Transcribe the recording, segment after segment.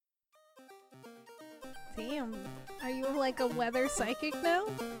Damn. Are you like a weather psychic now?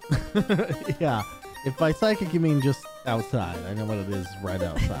 Yeah. If by psychic you mean just outside, I know what it is right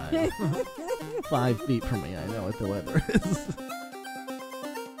outside. 5 feet from me, I know what the weather is.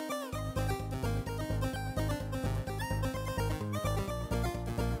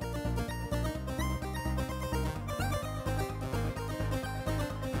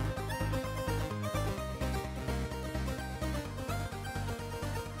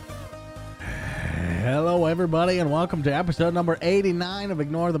 Hello, everybody, and welcome to episode number 89 of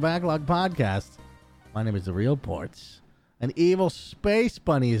Ignore the Backlog podcast. My name is The Real Ports. An evil space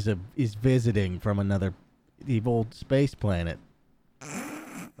bunny is visiting from another evil space planet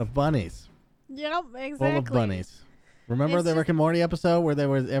of bunnies. Yep, exactly. Full of bunnies. Remember the Rick and Morty episode where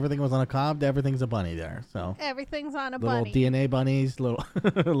everything was on a cob? Everything's a bunny there. So everything's on a little bunny. DNA bunnies, little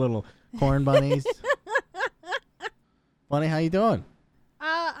little corn bunnies. Bunny, how you doing?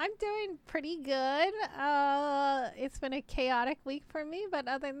 I'm doing pretty good. It's been a chaotic week for me, but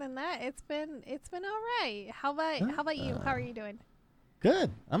other than that, it's been all right. How about you? How are you doing? Good.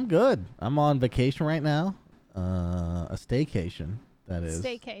 I'm good. I'm on vacation right now. A staycation, that is.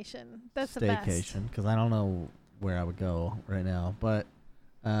 Staycation. That's the best. Staycation, because I don't know where I would go right now, but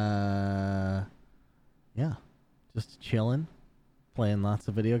yeah, just chilling, playing lots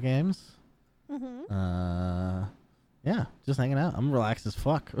of video games. Mm-hmm. Yeah, just hanging out. I'm relaxed as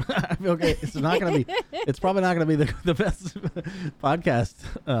fuck. I feel okay. It's probably not gonna be the best podcast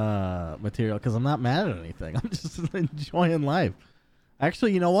material because I'm not mad at anything. I'm just enjoying life.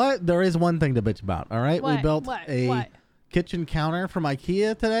 Actually, you know what? There is one thing to bitch about. All right, we built a kitchen counter from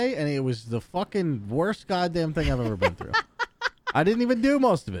IKEA today, and it was the fucking worst goddamn thing I've ever been through. I didn't even do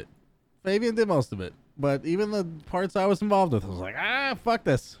most of it. Fabian did most of it, but even the parts I was involved with, I was like, fuck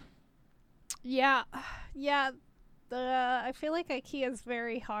this. Yeah. I feel like IKEA is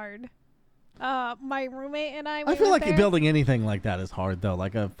very hard. My roommate and I feel like there. Building anything like that is hard, though.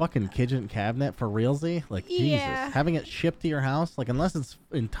 Like a fucking kitchen cabinet for realsy. Like, yeah. Jesus. Having it shipped to your house, like, unless it's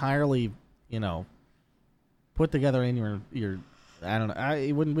entirely, put together in your I don't know.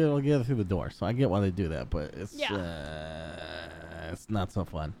 You wouldn't be able to get it through the door. So I get why they do that, but it's not so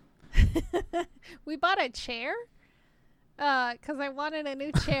fun. We bought a chair because I wanted a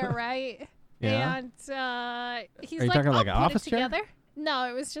new chair, right? Yeah. And he's Are you like, talking like an put office it chair? together. No,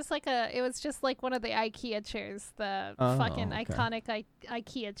 it was just like one of the IKEA chairs, the iconic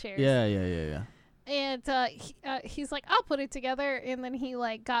IKEA chairs. Yeah. And he's like, I'll put it together, and then he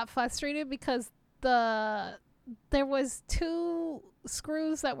like got frustrated because there was 2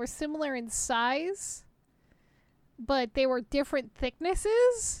 screws that were similar in size, but they were different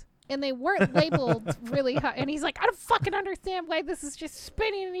thicknesses. And they weren't labeled really high. And he's like, I don't fucking understand why this is just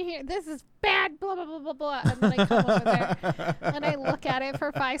spinning in here. This is bad, blah, blah, blah, blah, blah. And then I come over there, and I look at it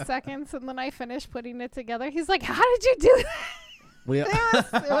for 5 seconds, and then I finish putting it together. He's like, how did you do that?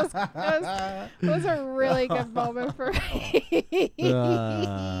 It was a really good moment for me.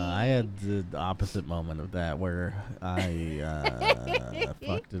 I had the opposite moment of that where I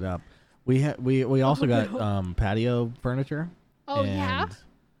fucked it up. We also got patio furniture. Oh, yeah?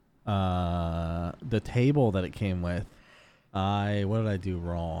 The table that it came with, what did I do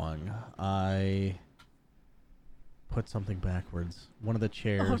wrong? I put something backwards. One of the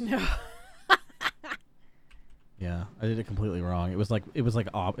chairs. Oh no. Yeah, I did it completely wrong. It was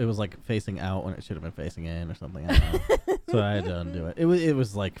like facing out when it should have been facing in or something. I don't know. So I had to undo it. It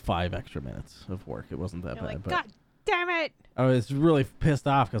was like 5 extra minutes of work. It wasn't that bad. Like, but God damn it! I was really pissed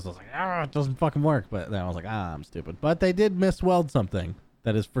off because I was like, it doesn't fucking work. But then I was like, I'm stupid. But they did misweld something.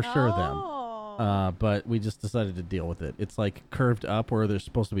 That is for sure them. But we just decided to deal with it. It's like curved up where there's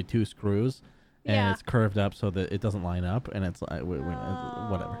supposed to be 2 screws. And it's curved up so that it doesn't line up. And it's like,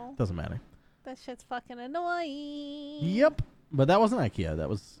 whatever. Doesn't matter. That shit's fucking annoying. Yep. But that wasn't IKEA. That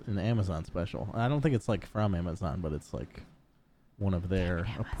was an Amazon special. I don't think it's like from Amazon, but it's like one of their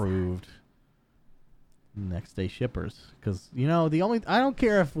approved next day shippers. Because, I don't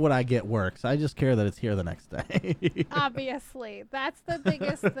care if what I get works. I just care that it's here the next day. Obviously. That's the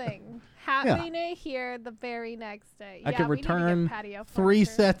biggest thing. Having it here the very next day. I could return 3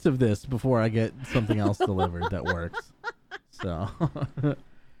 sets of this before I get something else delivered that works. So...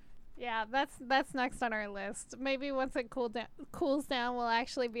 Yeah, that's next on our list. Maybe once it cools down, we'll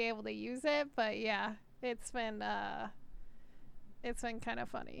actually be able to use it. But yeah, it's been kind of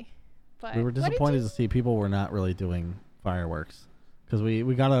funny. But we were disappointed to see people were not really doing fireworks because we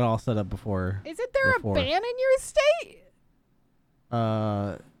got it all set up before. Isn't there a ban in your state?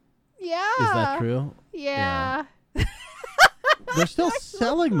 Yeah. Is that true? Yeah. They're still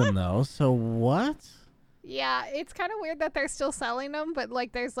selling them though. So what? Yeah, it's kind of weird that they're still selling them, but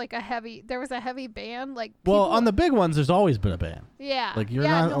like there was a heavy ban. Like Well, people, on the big ones, there's always been a ban. yeah, Like you're yeah,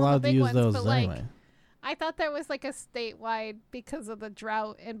 not no, on the allowed to big use ones, those but, like, anyway. I thought there was like a statewide because of the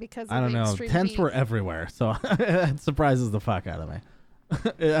drought and because of I don't the know. extreme Tents heat. were everywhere, so it surprisurprises the fuck out of me. I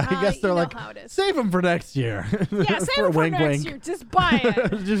guess you they're know like, how it is. save them for next year. Yeah, save for it for wink, next wink. year. Just buy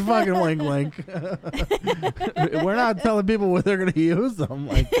it. Just fucking wink, wink. We're not telling people where they're going to use them.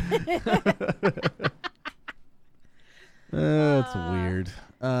 Like, it's weird.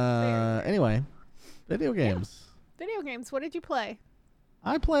 Anyway, video games. Video games. What did you play?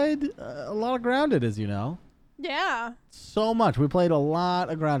 I played a lot of Grounded, as you know. Yeah. So much. We played a lot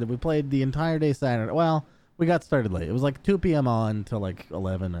of Grounded. We played the entire day Saturday. Well, we got started late. It was like 2 p.m. on till like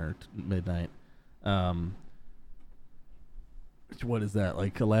 11 or midnight. What is that?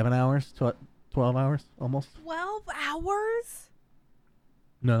 Like 11 hours? 12 hours almost? 12 hours?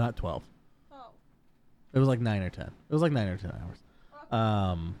 No, not 12. Oh. It was like 9 or 10. It was like 9 or 10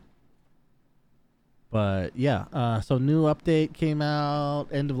 hours. But yeah, so new update came out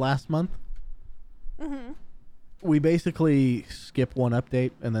end of last month. Mm-hmm. We basically skip one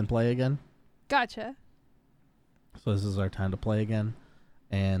update and then play again. Gotcha. So this is our time to play again.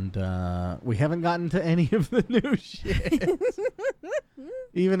 And we haven't gotten to any of the new shit.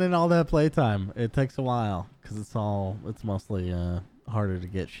 Even in all that playtime, it takes a while because it's mostly harder to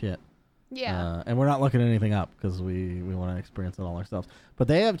get shit. Yeah. And we're not looking anything up because we want to experience it all ourselves. But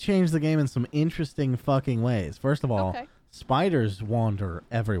they have changed the game in some interesting fucking ways. First of all, Okay. spiders wander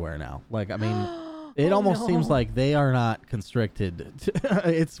everywhere now. Like, I mean, it almost seems like they are not constricted.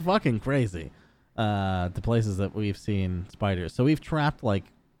 It's fucking crazy. The places that we've seen spiders. So we've trapped like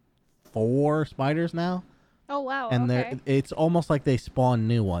 4 spiders now. Oh, wow. And okay. it's almost like they spawn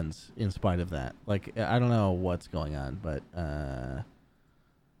new ones in spite of that. Like, I don't know what's going on, but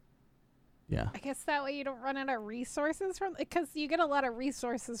yeah. I guess that way you don't run out of resources because you get a lot of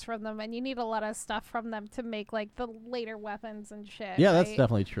resources from them and you need a lot of stuff from them to make like the later weapons and shit. Yeah, that's right?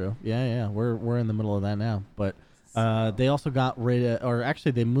 definitely true. Yeah. We're in the middle of that now. But they also got rid of, or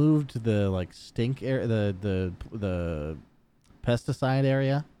actually they moved the like stink area, the pesticide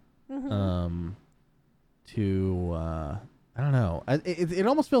area, Mm-hmm. to I don't know. It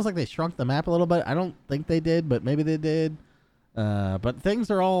almost feels like they shrunk the map a little bit. I don't think they did, but maybe they did. But things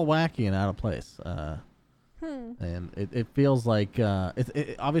are all wacky and out of place. And it feels like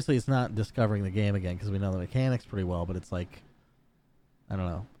obviously it's not discovering the game again because we know the mechanics pretty well, but it's like, I don't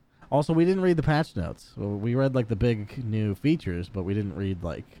know. Also, we didn't read the patch notes. We read like the big new features, but we didn't read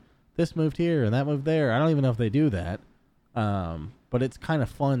like this moved here and that moved there. I don't even know if they do that. But it's kind of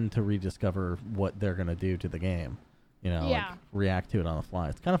fun to rediscover what they're going to do to the game. You know, like react to it on the fly.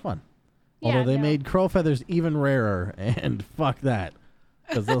 It's kind of fun. Although they made crow feathers even rarer, and fuck that,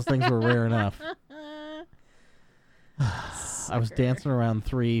 because those things were rare enough. I was dancing around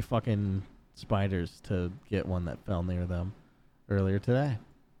 3 fucking spiders to get one that fell near them earlier today.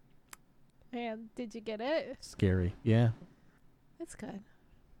 And did you get it? Scary. Yeah. That's good.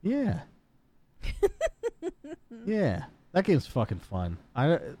 Yeah. Yeah. That game's fucking fun.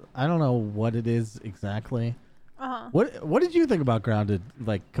 I don't know what it is exactly. Uh-huh. What did you think about Grounded,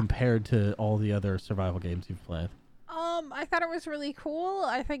 like, compared to all the other survival games you've played? I thought it was really cool.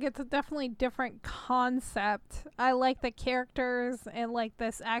 I think it's a definitely different concept. I like the characters and like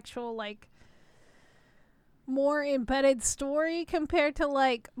this actual like more embedded story compared to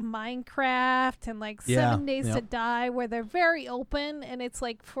like Minecraft and like 7 Days to Die, where they're very open and it's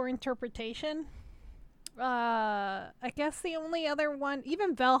like for interpretation. I guess the only other one,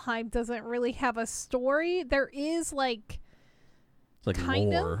 even Valheim doesn't really have a story. There is like, it's like kind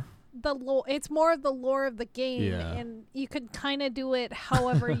lore. of the lore. It's more of the lore of the game, and you can kind of do it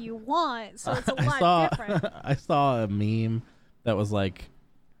however you want. So it's a lot different. I saw a meme that was like,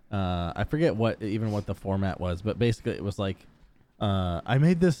 I forget what the format was, but basically it was like, I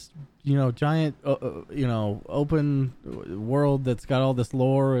made this, giant, open world that's got all this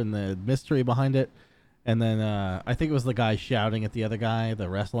lore and the mystery behind it. And then I think it was the guy shouting at the other guy, the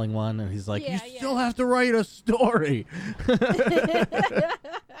wrestling one, and he's like, "You still have to write a story."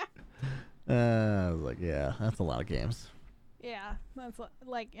 I was like, "Yeah, that's a lot of games." Yeah, that's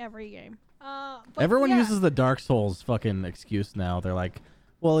like every game. But everyone uses the Dark Souls fucking excuse now. They're like,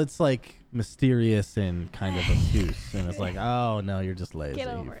 "Well, it's like mysterious and kind of obtuse," and it's like, "Oh no, you're just lazy." Get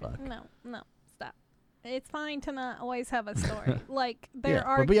over it. No, stop. It's fine to not always have a story. Like there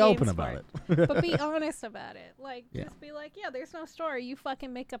are but be games open about it. it. But be honest about it. Like just be like, there's no story. You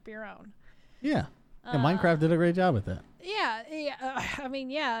fucking make up your own. Yeah. Minecraft did a great job with that. Yeah. I mean,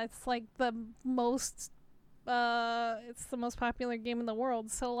 it's like the most. It's the most popular game in the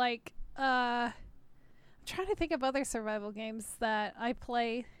world. So like, I'm trying to think of other survival games that I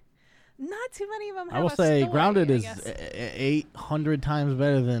play. Not too many of them have I will a say story, Grounded I is guess. 800 times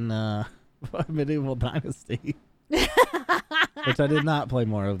better than Medieval Dynasty, which I did not play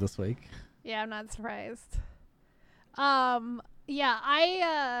more of this week. Yeah, I'm not surprised.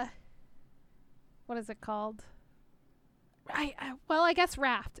 Yeah, what is it called? Well, I guess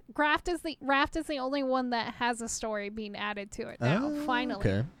Raft. Raft is the only one that has a story being added to it now. Oh, Finally,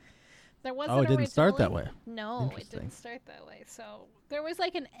 okay. there wasn't. Oh, it didn't start that originally- way. No, it Interesting. didn't start that way. So there was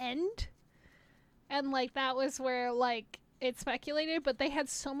like an end, and like that was where like it speculated. But they had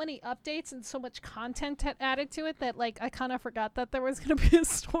so many updates and so much content added to it that like I kind of forgot that there was gonna be a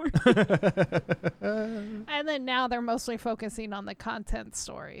story. And then now they're mostly focusing on the content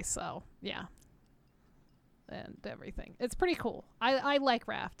story. So yeah, and everything. It's pretty cool. I like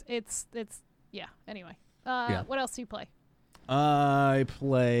Raft. It's yeah. Anyway, Yeah. What else do you play? I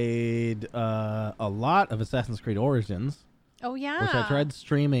played a lot of Assassin's Creed Origins, Oh yeah. which I tried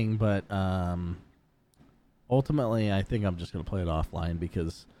streaming, but ultimately I think I'm just going to play it offline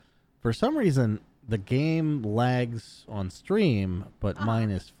because for some reason the game lags on stream, but mine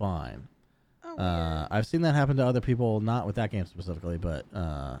is fine. Oh, weird. I've seen that happen to other people, not with that game specifically, but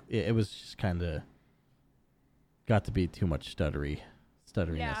it was just kind of got to be too much stutteriness,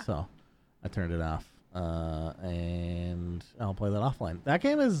 Yeah. so I turned it off. And I'll play that offline. That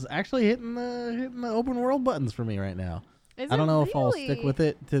game is actually hitting the open world buttons for me right now. Is I don't it know if I'll really? stick with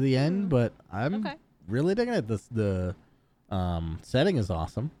it to the end, but I'm Okay. really digging it. The setting is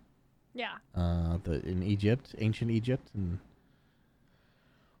awesome. Yeah. In Egypt, ancient Egypt, and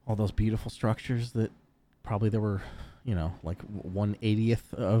all those beautiful structures that probably there were, like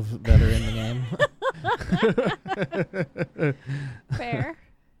 1/80th of that are in the game. Fair.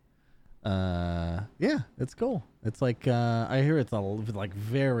 Yeah, it's cool. It's like I hear it's like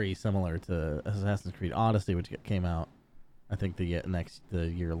very similar to Assassin's Creed Odyssey, which came out I think the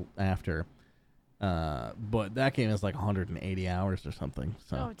year after. But that game is like 180 hours or something.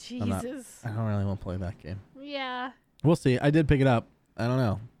 So Oh Jesus. I don't really want to play that game. Yeah. We'll see. I did pick it up. I don't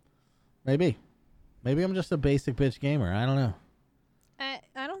know. Maybe I'm just a basic bitch gamer. I don't know.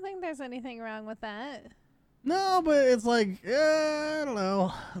 I don't think there's anything wrong with that. No, but it's like I don't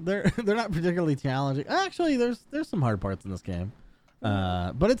know. They're not particularly challenging. Actually, there's some hard parts in this game,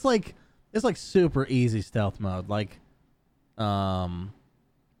 but it's like super easy stealth mode. Like, so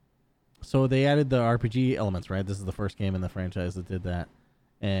they added the RPG elements, right? This is the first game in the franchise that did that,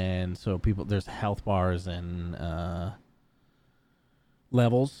 and so there's health bars and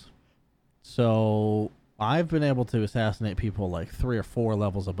levels. So I've been able to assassinate people like 3 or 4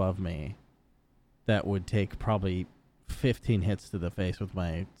 levels above me. That would take probably 15 hits to the face with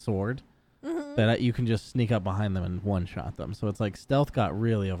my sword. Mm-hmm. That you can just sneak up behind them and one-shot them. So it's like stealth got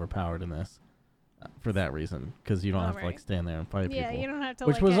really overpowered in this for that reason, because you don't have to like stand there and fight Yeah, people. you don't have to.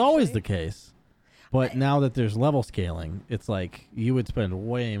 Which like, was always actually- the case. But now that there's level scaling, it's like you would spend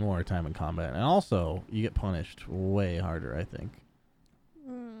way more time in combat, and also you get punished way harder. I think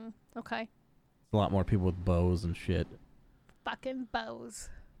Okay. it's a lot more people with bows and shit. Fucking bows.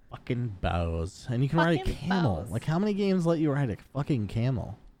 Fucking bows. And you can ride a Fucking camel. bows. Like, how many games let you ride a fucking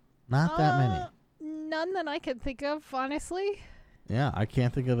camel? Not that many. None that I could think of, honestly. Yeah, I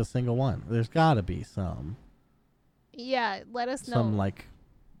can't think of a single one. There's got to be some. Yeah, let us know. Some, like,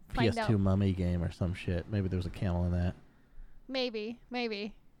 Find PS2 out. mummy game or some shit. Maybe there was a camel in that. Maybe.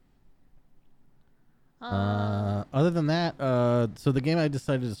 Other than that, so the game I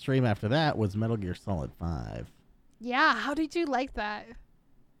decided to stream after that was Metal Gear Solid 5. Yeah, how did you like that?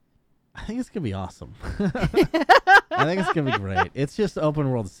 I think it's going to be awesome. I think it's going to be great. It's just open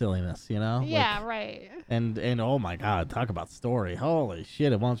world silliness, you know? Yeah, Like, right. and oh my God, talk about story. Holy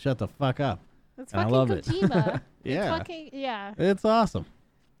shit, it won't shut the fuck up. It's And I fucking love it. Kojima. Yeah. Yeah. It's awesome.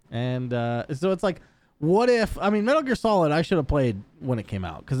 And so it's like, what if, Metal Gear Solid I should have played when it came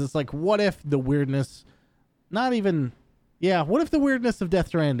out. Because it's like, what if the weirdness, what if the weirdness of Death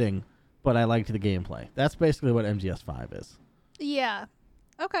Stranding, but I liked the gameplay. That's basically what MGS5 is. Yeah.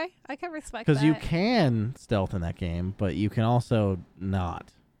 Okay, I can respect that. Because you can stealth in that game, but you can also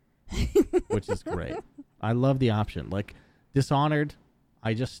not, which is great. I love the option. Like, Dishonored,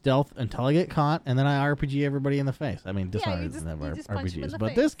 I just stealth until I get caught, and then I RPG everybody in the face. Dishonored doesn't have you just punch 'em in RPGs, the but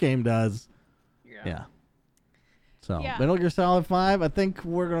face. this game does. Yeah. So, Yeah. Metal Gear Solid 5, I think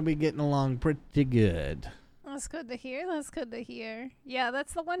we're going to be getting along pretty good. That's good to hear. Yeah,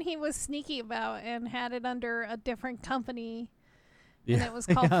 that's the one he was sneaky about and had it under a different company. Yeah, And it was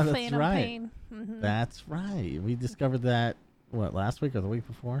called yeah, that's Phantom right. Pain. Mm-hmm. That's right. We discovered that, last week or the week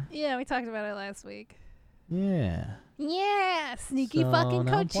before? Yeah, we talked about it last week. Yeah. Yeah, sneaky So fucking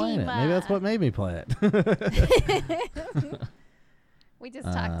now I'm playing it. Kojima. Maybe that's what made me play it. We just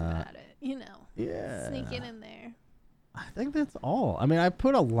talked about it, you know. Yeah. Sneaking in there. I think that's all. I mean, I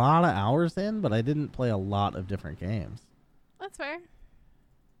put a lot of hours in, but I didn't play a lot of different games. That's fair.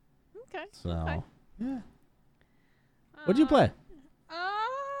 Okay. So, okay. yeah. What'd you play? I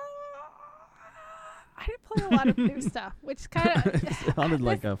didn't play a lot of new stuff, which kind of It sounded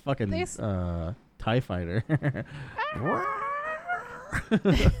like a fucking TIE fighter.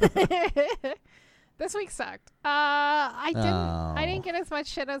 This week sucked. I didn't get as much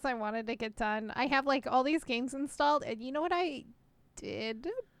shit as I wanted to get done. I have like all these games installed, and you know what I did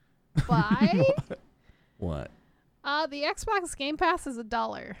buy? What? The Xbox Game Pass is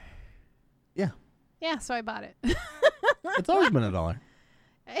 $1. Yeah. Yeah, so I bought it. It's always been $1.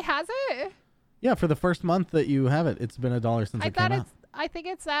 It has it. Yeah, for the first month that you have it, it's been $1 since it came out. I think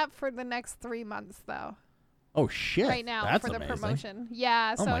it's that for the next 3 months though. Oh shit! Right now That's for the amazing. promotion.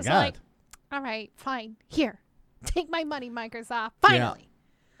 Yeah, Oh so my it's God. like, all right, fine. Here, take my money, Microsoft. Finally.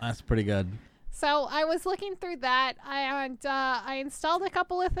 That's pretty good. So I was looking through that. I installed a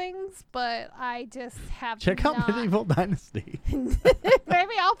couple of things, but I just have Check out not. Medieval Dynasty.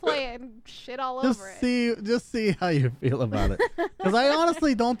 Maybe I'll play it and shit all over it. Just see how you feel about it. Because I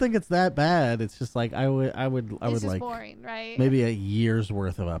honestly don't think it's that bad. It's just like I would It's just like boring, right? maybe a year's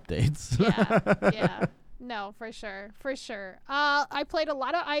worth of updates. Yeah. No, for sure. I played a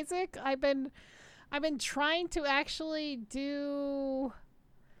lot of Isaac. I've been trying to actually do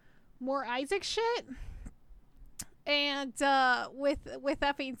more Isaac shit. And with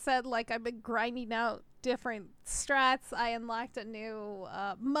that being said, like I've been grinding out different strats. I unlocked a new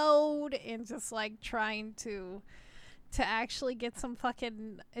mode and just like trying to actually get some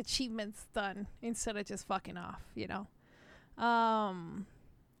fucking achievements done instead of just fucking off, you know.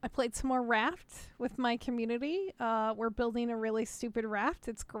 I played some more Raft with my community. We're building a really stupid raft.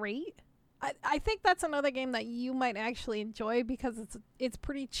 It's great. I think that's another game that you might actually enjoy because it's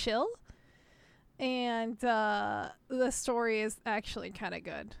pretty chill. And the story is actually kind of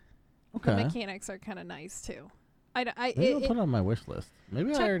good. Okay. The mechanics are kind of nice too. Maybe I'll put it on my wish list.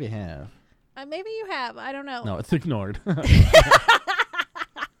 Maybe I already have. Maybe you have. I don't know. No, it's ignored.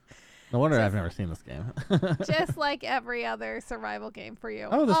 No wonder I've never seen this game. Just like every other survival game for you.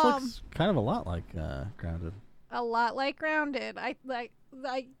 Oh, this looks kind of a lot like Grounded. A lot like Grounded. I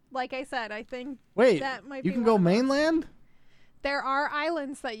like I said, I think Wait, that might you be can one go of those. mainland? There are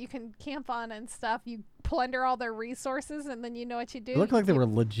islands that you can camp on and stuff. You plunder all their resources, and then you know what you do. It looked like they were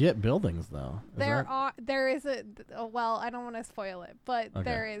legit buildings, though. There is a well, I don't want to spoil it, but Okay,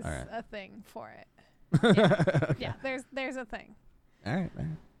 there is all right. a thing for it. Yeah, Okay. yeah. There's a thing. All right.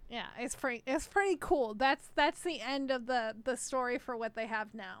 Yeah, it's pretty cool. That's the end of the story for what they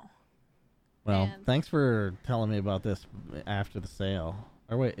have now. Well, And- thanks for telling me about this after the sale.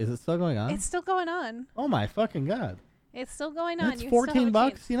 Or wait, is it still going on? It's still going on. Oh my fucking god! It's still going on. That's You still have a $14.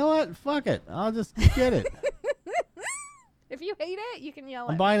 chance. You know what? Fuck it. I'll just get it. If you hate it, you can yell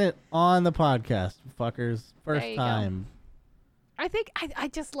I'm at buying it on the podcast, fuckers. First There you go. time. I think I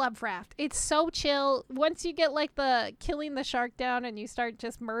just love Raft. It's so chill. Once you get like the killing the shark down and you start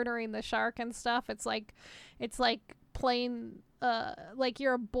just murdering the shark and stuff, it's like playing like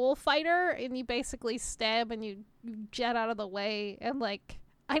you're a bullfighter and you basically stab and you jet out of the way and like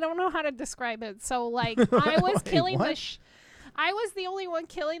I don't know how to describe it. So like I was Wait, killing what? I was the only one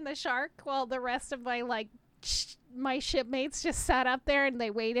killing the shark while the rest of my like my shipmates just sat up there and they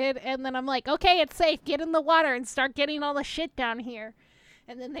waited, and then I'm like, okay, it's safe, get in the water and start getting all the shit down here.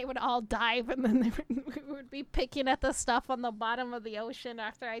 And then they would all dive, and then we would be picking at the stuff on the bottom of the ocean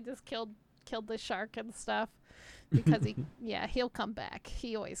after I just killed the shark and stuff, because he'll come back.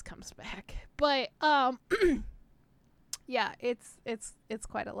 He always comes back. But yeah, it's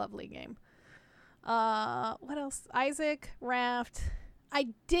quite a lovely game. What else? Isaac, Raft. I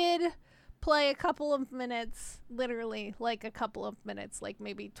did play a couple of minutes, literally like a couple of minutes, like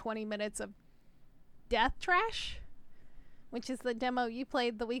maybe 20 minutes of Death Trash, which is the demo you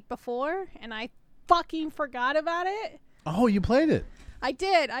played the week before, and I fucking forgot about it. Oh, you played it. I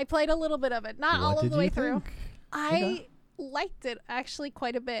did. I played a little bit of it, not all What of did the you way through. think? I liked it actually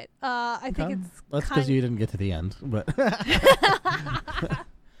quite a bit. I think it's That's because you didn't get to the end, but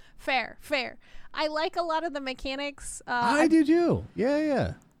fair. I like a lot of the mechanics. I do too.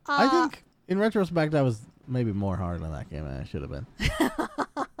 Yeah. I Uh, think in retrospect, I was maybe more hard on that game than I should have been.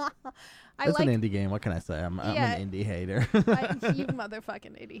 It's an indie game. What can I say? I'm an indie hater. You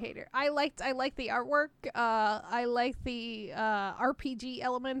motherfucking indie hater. I liked the artwork. I like the RPG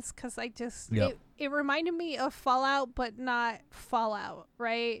elements because it reminded me of Fallout, but not Fallout,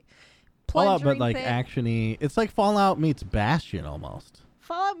 right? Fallout, but plungering like thing. actiony. It's like Fallout meets Bastion almost.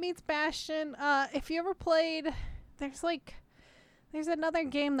 Fallout meets Bastion. If you ever played, there's another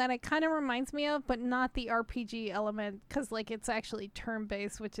game that it kind of reminds me of, but not the RPG element, because like it's actually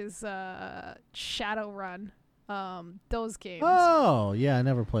turn-based, which is Shadowrun. Those games. Oh, yeah, I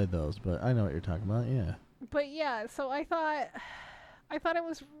never played those, but I know what you're talking about. Yeah. But yeah, so I thought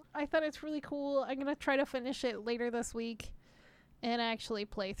it's really cool. I'm gonna try to finish it later this week, and actually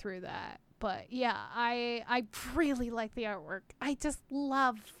play through that. But yeah, I really like the artwork. I just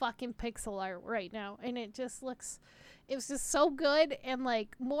love fucking pixel art right now, and it was just so good. And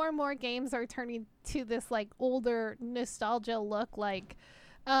like more and more games are turning to this like older nostalgia look, like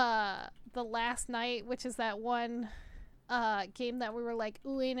The Last Night, which is that one game that we were like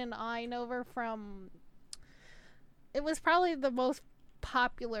oohing and eyeing over from. It was probably the most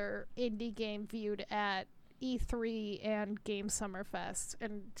popular indie game viewed at E3 and Game Summerfest,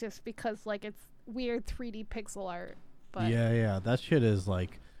 and just because like it's weird 3D pixel art. But Yeah, that shit is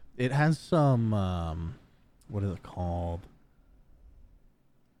like, it has some what is it called?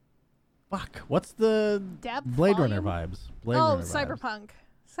 Fuck, what's the depth, Blade volume? Runner vibes? Runner Cyberpunk.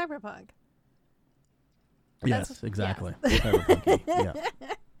 Cyberpunk. Yes, That's- exactly. yeah. Cyberpunk. Yeah.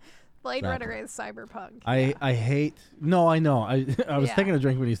 Blade Exactly. Runner is Cyberpunk. I hate. No, I know. I was Yeah. taking a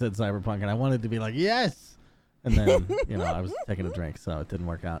drink when you said Cyberpunk, and I wanted to be like yes, and then I was taking a drink, so it didn't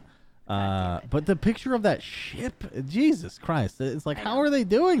work out. God damn it. But the picture of that ship, Jesus Christ! It's like, I how know. are they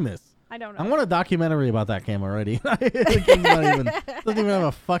doing this? I don't I know. want a documentary about that game already. The game's doesn't even have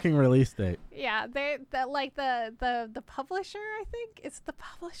a fucking release date. Yeah, they that like the publisher. I think it's the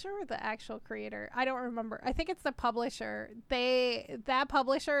publisher or the actual creator. I don't remember. I think it's the publisher. That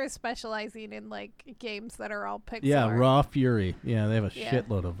publisher is specializing in like games that are all pixel Yeah, art. Raw Fury. Yeah, they have a Yeah.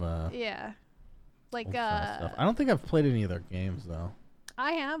 shitload of Yeah, like old style stuff. I don't think I've played any of their games though.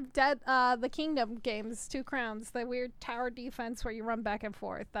 I have the Kingdom games, Two Crowns, the weird tower defense where you run back and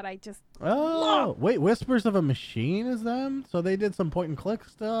forth. That I just Oh, wait, Whispers of a Machine is them? So they did some point and click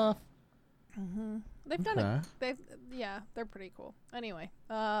stuff. they've done Okay. it. They're pretty cool. Anyway,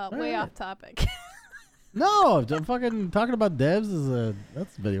 way right. off topic. No, I'm fucking talking about devs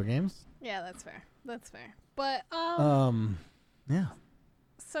that's video games. Yeah, that's fair. That's fair. But Yeah.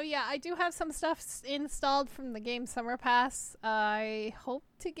 so yeah, I do have some stuff installed from the Game Summer Pass. I hope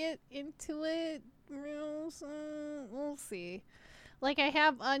to get into it real soon. We'll see. Like I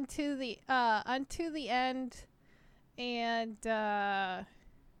have Unto the End and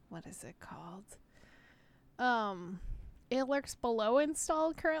what is it called? It Lurks Below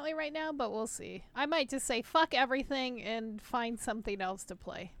installed currently right now, but we'll see. I might just say fuck everything and find something else to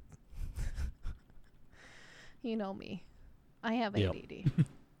play. You know me. I have Yep. ADD.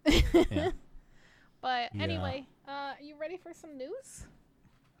 Yeah. But Yeah. anyway, you ready for some news?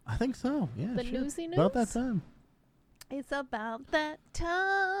 I think so. Yeah. The shit. newsy About that news? time. It's about that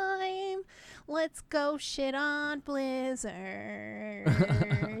time. Let's go shit on Blizzard.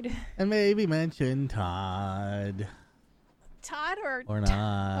 And maybe mention Todd. Todd or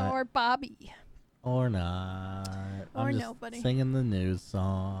Not. or Bobby. Or not. Or I'm just nobody. singing the news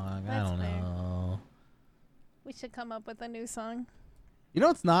song. I That's don't fair. know. We should come up with a new song. You know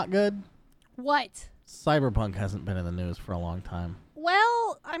what's not good? What? Cyberpunk hasn't been in the news for a long time.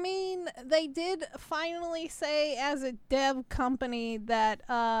 Well, I mean, they did finally say as a dev company that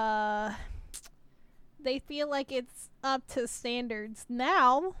they feel like it's up to standards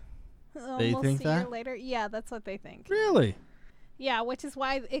now. They Almost think a year that? later. Yeah, that's what they think. Really? Yeah, which is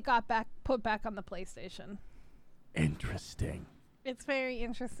why it got put back on the PlayStation. Interesting. It's very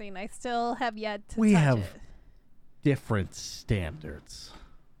interesting. I still have yet to We touch have- it. Different standards.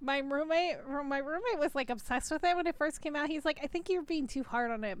 My roommate was like obsessed with it when it first came out. He's like, I think you're being too hard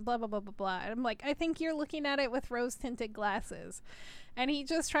on it, blah blah blah blah blah. And I'm like, I think you're looking at it with rose tinted glasses. And he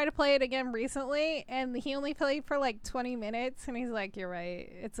just tried to play it again recently, and he only played for like 20 minutes. And he's like, you're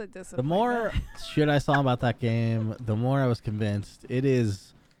right, it's a The disappointment. more shit I saw about that game, the more I was convinced it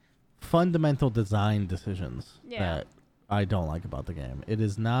is fundamental design decisions Yeah. that I don't like about the game. It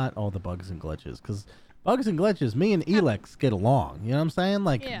is not all the bugs and glitches, because bugs and glitches, me and Elex get along. You know what I'm saying?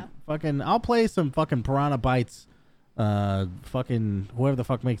 Like, Yeah. fucking, I'll play some fucking Piranha Bytes, fucking whoever the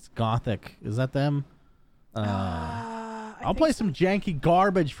fuck makes Gothic. Is that them? I'll play some janky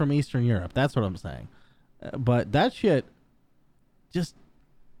garbage from Eastern Europe. That's what I'm saying. But that shit, just,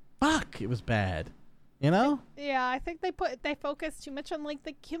 fuck, it was bad. You know? Yeah, I think they focus too much on like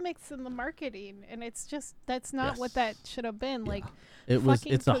the gimmicks and the marketing, and it's just that's not what Yes. that should have been. Like,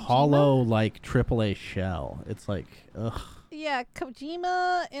 fucking It's a Kojima? hollow, like, AAA shell. It's like, ugh. yeah,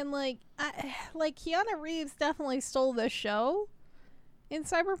 Kojima and like Keanu Reeves definitely stole the show, in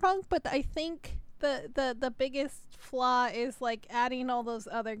Cyberpunk, but I think the biggest flaw is like adding all those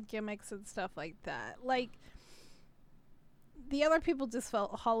other gimmicks and stuff like that. Like the other people just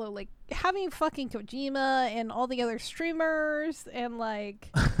felt hollow, like having fucking Kojima and all the other streamers and like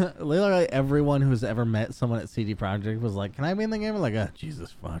literally everyone who's ever met someone at CD Projekt was like, "Can I be in the game?" I'm like, "Oh,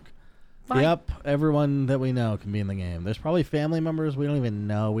 Jesus fuck." Fine. Yep, everyone that we know can be in the game. There's probably family members we don't even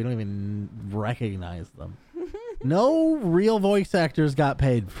know. We don't even recognize them. No real voice actors got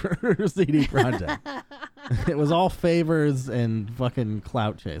paid for CD Projekt. It was all favors and fucking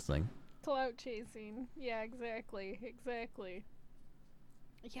clout chasing. Clout chasing. Yeah, exactly.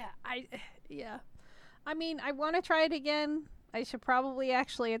 Yeah. I mean, I want to try it again. I should probably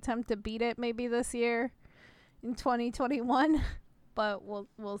actually attempt to beat it maybe this year in 2021, but we'll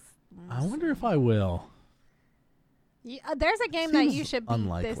I wonder if I will. Yeah, there's a game Seems that you should beat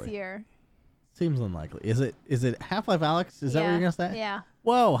unlikely. this year. Seems unlikely. Is it Half-Life Alyx? Is that what you're gonna say? Yeah.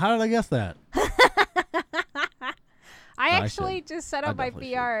 Whoa! How did I guess that? I actually just set up my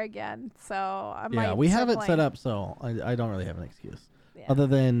definitely VR again, so I might. Yeah, we have it set playing. up, so I don't really have an excuse. Yeah. Other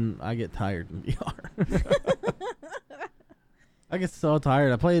than I get tired in VR. I get so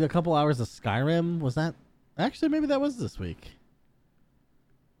tired. I played a couple hours of Skyrim. Was that... Actually, maybe that was this week.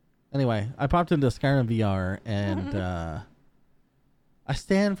 Anyway, I popped into Skyrim VR, and I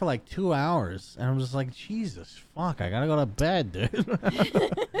stand for like 2 hours, and I'm just like, Jesus, fuck, I gotta go to bed, dude.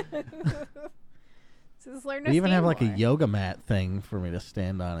 Just learn to They even stand have like more. a yoga mat thing for me to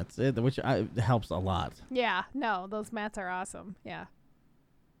stand on. Which helps a lot. Yeah, no, those mats are awesome. Yeah.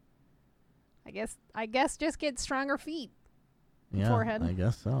 I guess just get stronger feet. Yeah, Forehead. I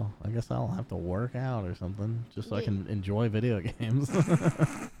guess so. I guess I'll have to work out or something just so I Yeah. can enjoy video games.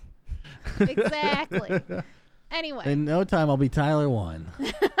 Exactly. Anyway, In no time, I'll be Tyler 1.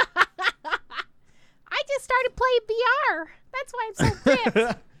 I just started playing VR. That's why I'm so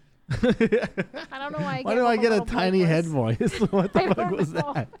fit. I don't know why. Why do I get a little tiny head voice? What I the fuck don't was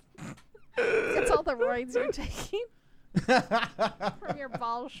know. that? It's all the roids you're taking from your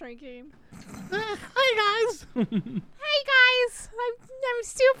ball shrinking. Hi, guys. Hey guys, I'm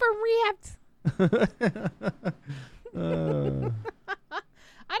super ripped.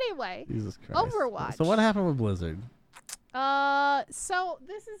 Anyway, Jesus Christ. Overwatch. So what happened with Blizzard? so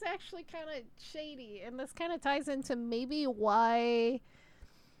this is actually kind of shady, and this kind of ties into maybe why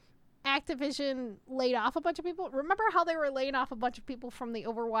Activision laid off a bunch of people. Remember how they were laying off a bunch of people from the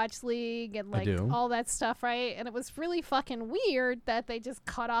Overwatch League and like do. all that stuff, right? And it was really fucking weird that they just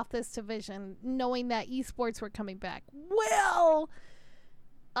cut off this division knowing that esports were coming back. Well,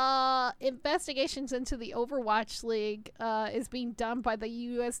 investigations into the Overwatch League is being done by the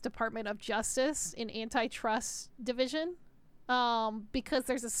U.S. Department of Justice in Antitrust Division because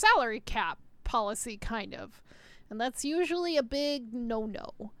there's a salary cap policy, kind of. And that's usually a big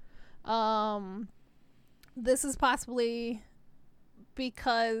no-no. This is possibly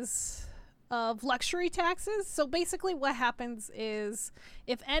because of luxury taxes. So basically what happens is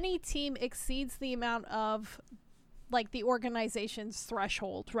if any team exceeds the amount of like the organization's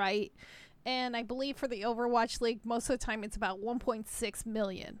threshold, right? And I believe for the Overwatch League, most of the time it's about 1.6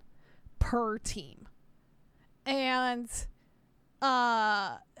 million per team. And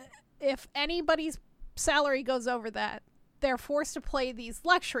if anybody's salary goes over that, they're forced to pay these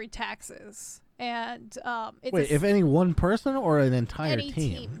luxury taxes. And it's Wait, if any one person or an entire any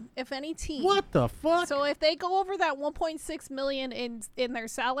team. If any team. What the fuck? So if they go over that 1.6 million in their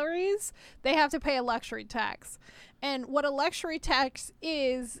salaries, they have to pay a luxury tax. And what a luxury tax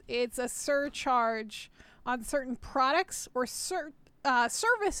is, it's a surcharge on certain products or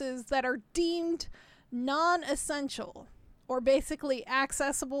services that are deemed non-essential or basically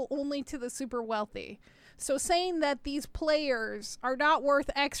accessible only to the super wealthy. So saying that these players are not worth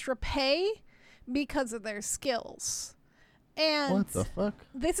extra pay because of their skills. And what the fuck?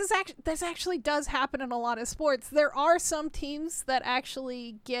 this actually does happen in a lot of sports. There are some teams that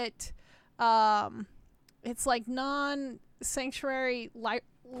actually get it's like non-sanctuary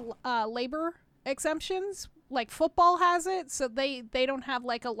labor exemptions. Like football has it, so they don't have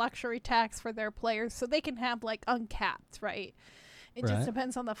like a luxury tax for their players, so they can have like uncapped, right? It Right. just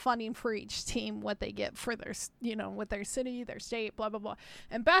depends on the funding for each team, what they get for their, with their city, their state, blah, blah, blah.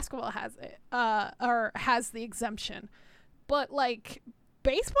 And basketball has it, or has the exemption. But, like,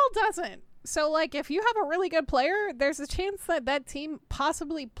 baseball doesn't. So, like, if you have a really good player, there's a chance that that team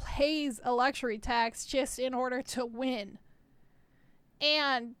possibly pays a luxury tax just in order to win.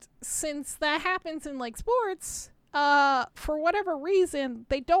 And since that happens in, like, sports, for whatever reason,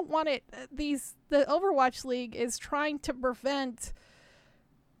 they don't want it. The Overwatch League is trying to prevent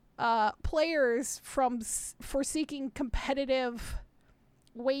players from seeking competitive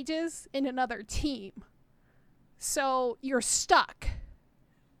wages in another team. So you're stuck.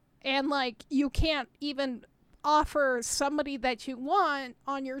 And like you can't even offer somebody that you want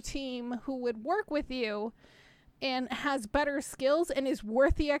on your team who would work with you and has better skills and is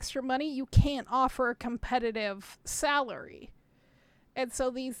worth the extra money. You can't offer a competitive salary. And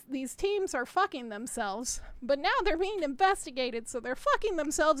so these teams are fucking themselves, but now they're being investigated, so they're fucking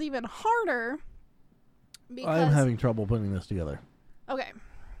themselves even harder. I'm having trouble putting this together. Okay.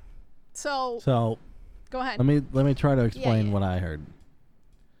 So go ahead. Let me try to explain what I heard.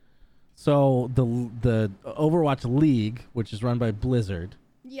 So the Overwatch League, which is run by Blizzard,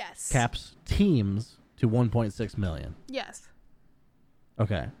 yes, caps teams to 1.6 million. Yes.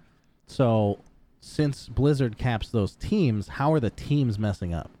 Okay. So since Blizzard caps those teams, how are the teams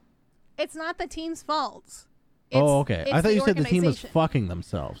messing up? It's not the team's fault. Okay. I thought you said the team was fucking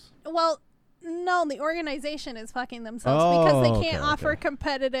themselves. Well, no, the organization is fucking themselves because they can't offer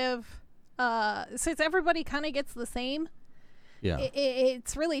competitive. Since everybody kind of gets the same. Yeah.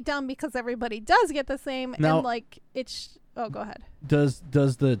 It's really dumb because everybody does get the same, now, and like it's. Oh, go ahead. Does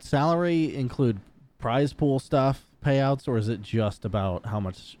the salary include prize pool stuff, payouts, or is it just about how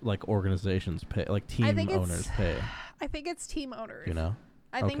much like organizations pay, like team owners pay? I think it's team owners. You know.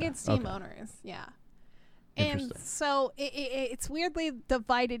 I think it's team owners. Yeah. And so it's weirdly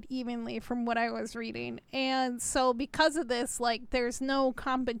divided evenly from what I was reading. And so because of this, like, there's no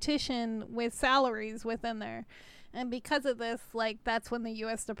competition with salaries within there. And because of this, like, that's when the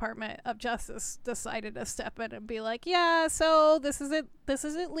U.S. Department of Justice decided to step in and be like, yeah, so this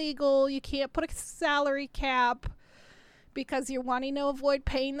isn't legal. You can't put a salary cap because you're wanting to avoid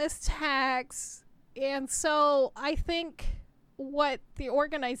paying this tax. And so I think what the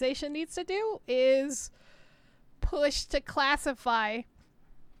organization needs to do is push to classify.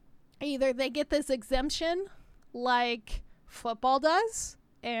 Either they get this exemption like football does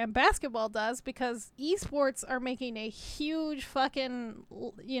and basketball does, because esports are making a huge fucking,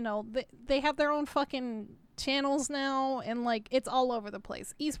 you know, they have their own fucking channels now, and like it's all over the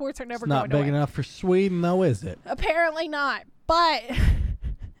place. Esports are never going away. Not big enough for Sweden though, is it? Apparently not. But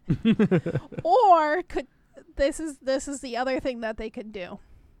or could this is the other thing that they could do.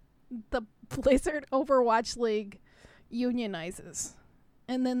 The Blizzard Overwatch League unionizes,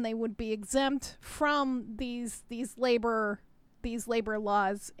 and then they would be exempt from these labor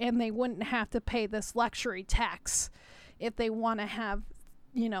laws, and they wouldn't have to pay this luxury tax if they want to have,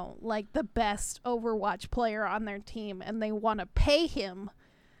 you know, like the best Overwatch player on their team, and they want to pay him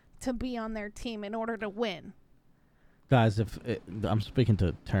to be on their team in order to win. Guys, I'm speaking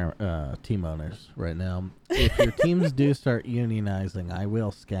to team owners right now. If your teams do start unionizing, I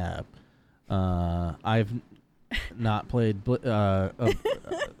will scab. I've not played what's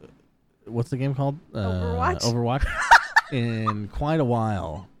the game called? Overwatch in quite a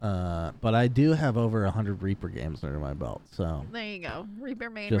while. But I do have over 100 Reaper games under my belt. So there you go, Reaper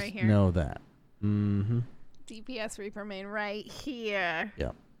main just right here. Know that. Mm-hmm. DPS Reaper main right here.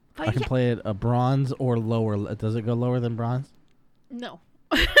 Yep. But I can play it a bronze or lower. Does it go lower than bronze? No.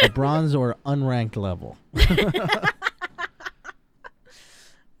 A bronze or unranked level.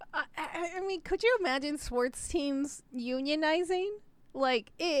 I mean, could you imagine sports teams unionizing?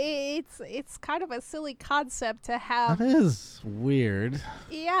 Like, it's kind of a silly concept to have. That is weird.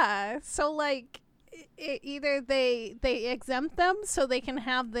 Yeah. So, like, either they exempt them so they can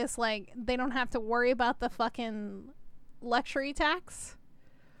have this, like, they don't have to worry about the fucking luxury tax.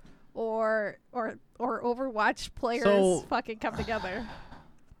 Or Overwatch players fucking come together.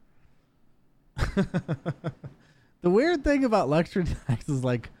 The weird thing about luxury tax is,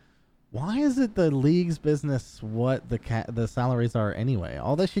 like, why is it the league's business what the salaries are anyway?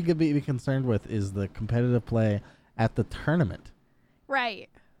 All that she could be concerned with is the competitive play at the tournament. Right.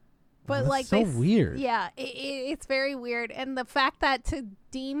 But that's like so weird. Yeah, it's very weird, and the fact that to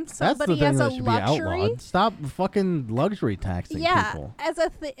deem somebody as a luxury, stop fucking luxury taxing people.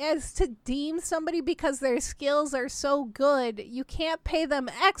 As to deem somebody because their skills are so good, you can't pay them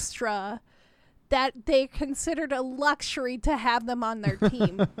extra. That they considered a luxury to have them on their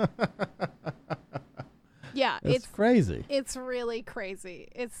team. Yeah, it's crazy. It's really crazy.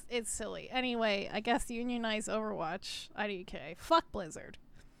 It's silly. Anyway, I guess unionize Overwatch. IDK. Fuck Blizzard.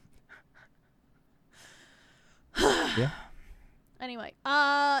 Yeah. Anyway,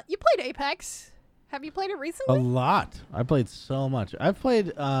 you played Apex. Have you played it recently? A lot. I played so much. I've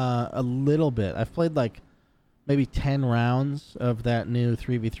played a little bit. I've played like maybe 10 rounds of that new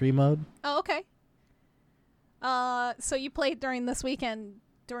 3v3 mode. Oh, okay. So you played during this weekend,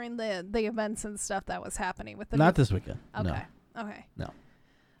 during the events and stuff that was happening with the Not this weekend. Okay. No.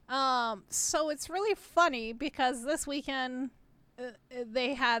 No. So it's really funny because this weekend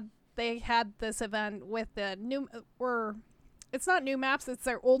they had this event with the new it's not new maps, it's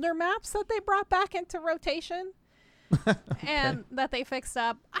their older maps that they brought back into rotation. And that they fixed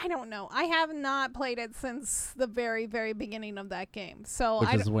up. I don't know. I have not played it since the very, very beginning of that game. So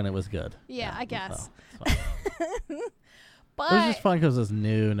Which is when it was good. Yeah, I guess. So. But it was just fun because it was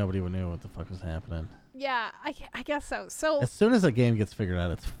new. Nobody knew what the fuck was happening. Yeah, I guess so. So as soon as a game gets figured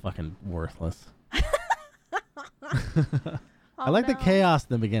out, it's fucking worthless. I like the chaos in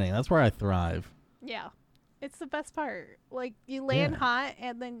the beginning. That's where I thrive. Yeah. It's the best part. Like, you land hot,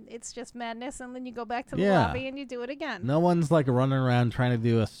 and then it's just madness, and then you go back to the lobby, and you do it again. No one's, like, running around trying to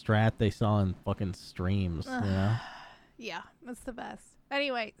do a strat they saw in fucking streams, you know? Yeah, that's the best.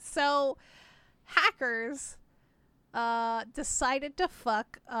 Anyway, so hackers decided to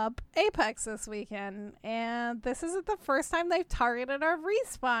fuck up Apex this weekend, and this isn't the first time they've targeted our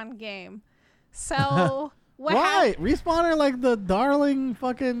Respawn game. So, Why? Respawn are, like, the darling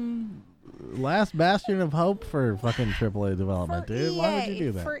fucking... last bastion of hope for fucking AAA development, dude. Why would you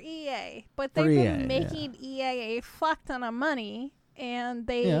do that? For EA. But they've been making EA a fuck ton of money, and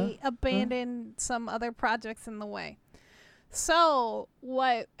they abandoned some other projects in the way. So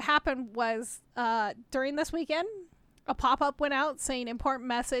what happened was during this weekend, a pop-up went out saying, important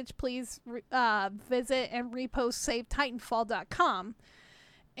message, please visit and repost SaveTitanfall.com.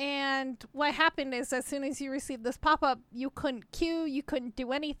 And what happened is, as soon as you received this pop-up, you couldn't queue, you couldn't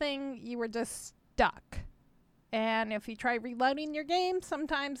do anything, you were just stuck. And if you tried reloading your game,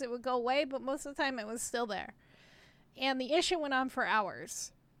 sometimes it would go away, but most of the time it was still there. And the issue went on for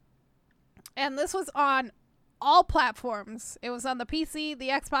hours. And this was on all platforms. It was on the PC, the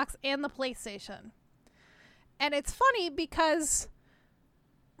Xbox, and the PlayStation. And it's funny because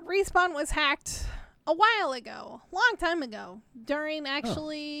Respawn was hacked a while ago, long time ago, during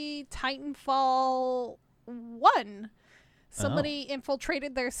actually Titanfall 1. Somebody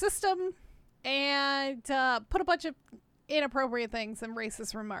infiltrated their system and put a bunch of inappropriate things and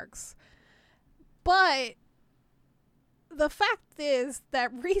racist remarks. But the fact is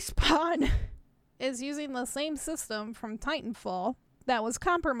that Respawn is using the same system from Titanfall that was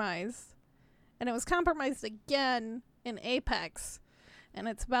compromised. And it was compromised again in Apex. And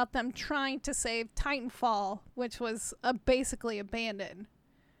it's about them trying to save Titanfall, which was basically abandoned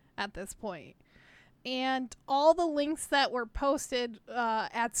at this point. And all the links that were posted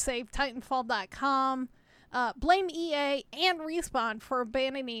at SaveTitanfall.com blame EA and Respawn for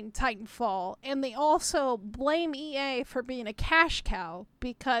abandoning Titanfall. And they also blame EA for being a cash cow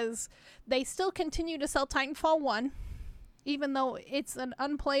because they still continue to sell Titanfall 1. Even though it's an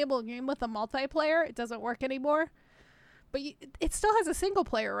unplayable game with a multiplayer, it doesn't work anymore. But it still has a single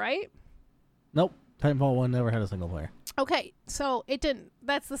player, right? Nope. Titanfall 1 never had a single player. Okay, so it didn't.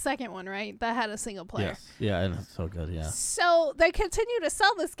 That's the second one, right? That had a single player. Yes. Yeah, and it's so good, yeah. So they continue to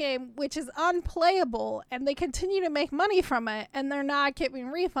sell this game, which is unplayable, and they continue to make money from it, and they're not giving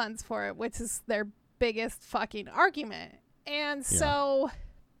refunds for it, which is their biggest fucking argument. And so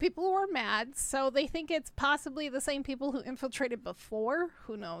people were mad, so they think it's possibly the same people who infiltrated before.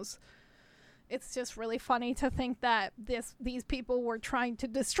 Who knows? It's just really funny to think that these people were trying to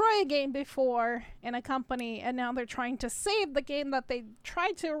destroy a game before in a company, and now they're trying to save the game that they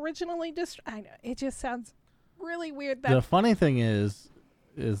tried to originally destroy. I know, it just sounds really weird. The funny thing is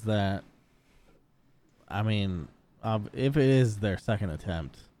that, I mean, if it is their second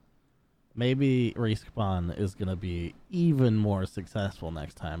attempt, maybe Respawn is going to be even more successful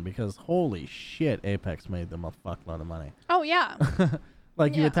next time because holy shit, Apex made them a fuckload of money. Oh, yeah.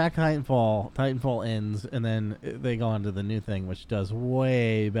 Like, you attack Titanfall ends, and then they go on to the new thing, which does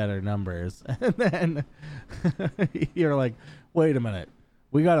way better numbers. And then you're like, wait a minute.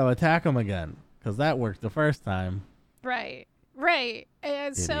 We got to attack them again, because that worked the first time. Right. And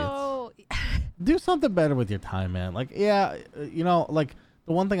Idiots. so... Do something better with your time, man. Like, you know, like,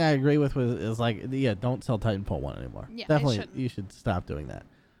 the one thing I agree with is, like, don't sell Titanfall 1 anymore. Yeah, definitely, you should stop doing that.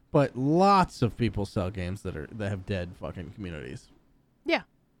 But lots of people sell games that have dead fucking communities. Yeah.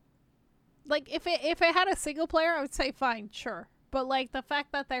 Like, if it had a single player, I would say fine, sure. But, like, the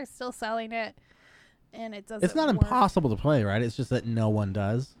fact that they're still selling it and it doesn't It's not work. impossible to play, right? It's just that no one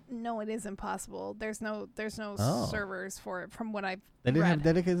does. No, it is impossible. There's no servers for it from what I've They didn't read. have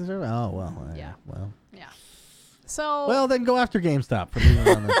dedicated servers? Oh, well. Yeah. Well. Yeah. So... Well, then go after GameStop for leaving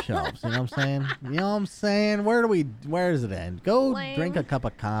it on their shelves. You know what I'm saying? You know what I'm saying? Where does it end? Go drink a cup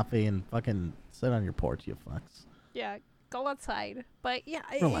of coffee and fucking sit on your porch, you fucks. Yeah. Go outside. But yeah,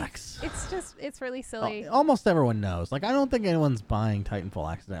 relax. It's really silly. Almost everyone knows. Like, I don't think anyone's buying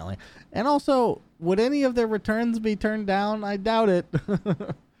Titanfall accidentally. And also, would any of their returns be turned down? I doubt it.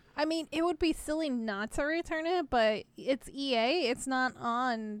 I mean, it would be silly not to return it, but it's EA. It's not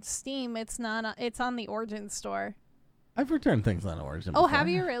on Steam. It's not. It's on the Origin store. I've returned things on Origin. Oh, before. have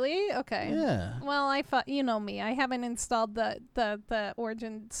you really? Okay. Yeah. Well, I thought you know me. I haven't installed the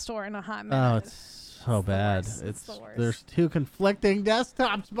Origin store in a hot minute. Oh, it's so bad. It's the worst. There's two conflicting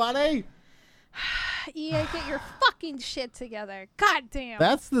desktops, buddy. EA, get your fucking shit together. God damn.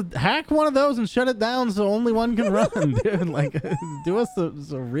 That's hack one of those and shut it down so only one can run, dude. Like, do us a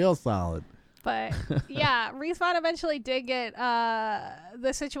real solid. But yeah, Respawn eventually did get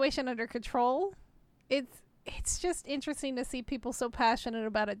the situation under control. It's just interesting to see people so passionate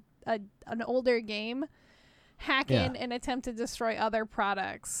about an older game hack in and attempt to destroy other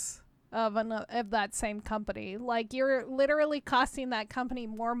products of that same company. Like, you're literally costing that company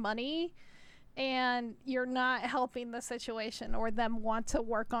more money, and you're not helping the situation or them want to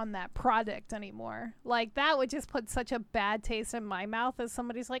work on that product anymore. Like, that would just put such a bad taste in my mouth as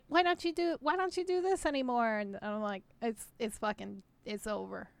somebody's like, why don't you do this anymore? And I'm like, it's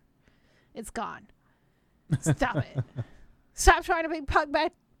over. It's gone. Stop it. Stop trying to bring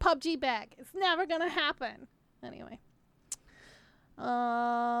PUBG back. It's never gonna happen. Anyway.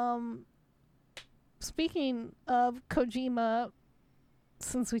 Speaking of Kojima,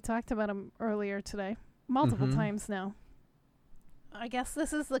 since we talked about him earlier today, multiple times now, I guess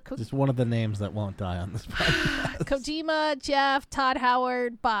this is just one of the names that won't die on this podcast. Kojima, Jeff, Todd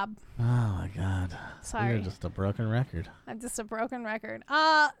Howard, Bob. Oh my God. Sorry. You're just a broken record. I'm just a broken record.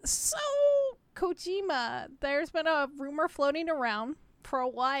 So Kojima, there's been a rumor floating around for a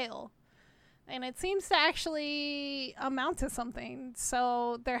while, and it seems to actually amount to something.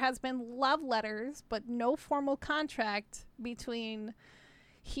 So there has been love letters, but no formal contract between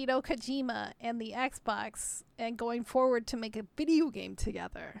Hideo Kojima and the Xbox and going forward to make a video game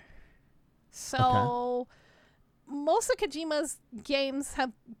together. So most of Kojima's games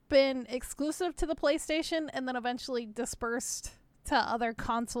have been exclusive to the PlayStation and then eventually dispersed to other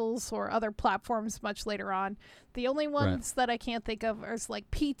consoles or other platforms much later on. The only ones that I can't think of are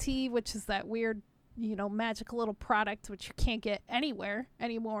like PT, which is that weird, magical little product which you can't get anywhere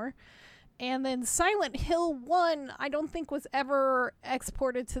anymore. And then Silent Hill 1, I don't think was ever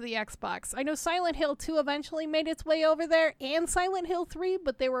exported to the Xbox. I know Silent Hill 2 eventually made its way over there, and Silent Hill 3,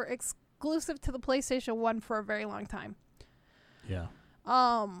 but they were exclusive to the PlayStation 1 for a very long time. Yeah.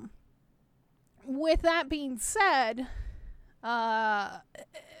 With that being said, people are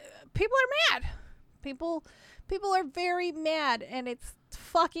mad. People are very mad, and it's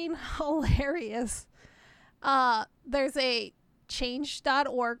fucking hilarious. There's a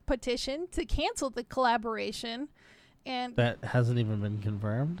change.org petition to cancel the collaboration, and that hasn't even been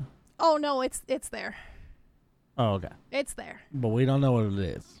confirmed. Oh no, it's there. Oh, okay. It's there. But we don't know what it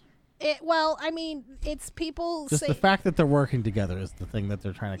is. It's people just the fact that they're working together is the thing that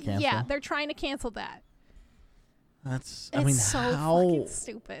they're trying to cancel. Yeah, they're trying to cancel that. It's so fucking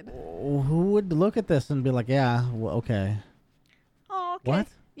stupid. Who would look at this and be like, yeah, well, okay. Oh, okay. What?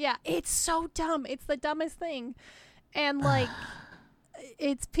 Yeah, it's so dumb. It's the dumbest thing. And,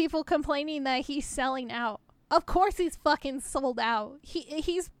 it's people complaining that he's selling out. Of course he's fucking sold out.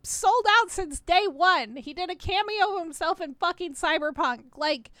 He's sold out since day one. He did a cameo of himself in fucking Cyberpunk.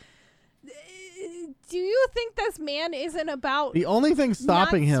 Like, do you think this man isn't about... The only thing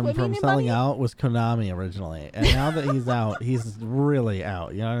stopping him from selling out was Konami originally. And now that he's out, he's really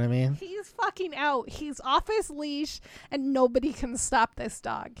out. You know what I mean? He's fucking out. He's off his leash, and nobody can stop this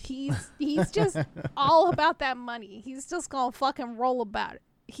dog. He's just all about that money. He's just gonna fucking roll about it.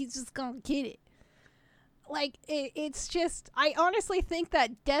 He's just gonna get it. Like, it's just... I honestly think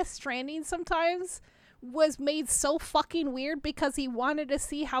that Death Stranding sometimes was made so fucking weird because he wanted to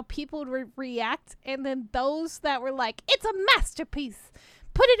see how people would react, and then those that were like, it's a masterpiece,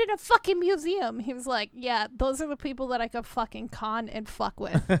 put it in a fucking museum, he was like, yeah, those are the people that I could fucking con and fuck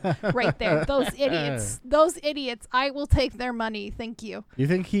with right there. Those idiots, I will take their money, thank you. You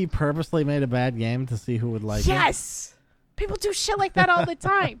think he purposely made a bad game to see who would like it? Yes. People do shit like that all the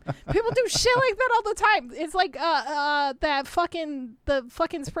time. It's like the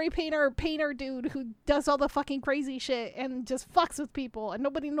fucking spray painter dude who does all the fucking crazy shit and just fucks with people and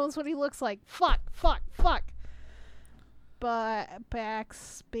nobody knows what he looks like. Fuck. But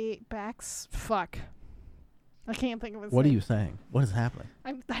fuck. I can't think of his What name. are you saying? What is happening?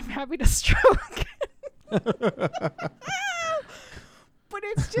 I'm having a stroke. But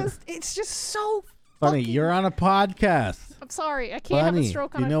it's just so Funny, you're on a podcast. I'm sorry, I can't have a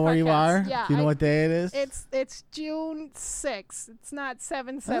stroke on a podcast. Do you know where you are? Yeah, do you know what day it is? It's June 6th. It's not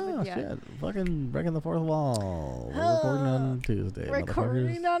 7/7 yet. Shit. Fucking breaking the fourth wall. We're recording on Tuesday.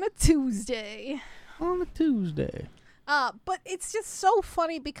 Recording on a Tuesday. On a Tuesday. But it's just so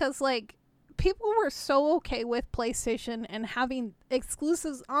funny because like people were so okay with PlayStation and having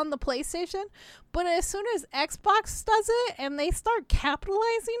exclusives on the PlayStation, but as soon as Xbox does it and they start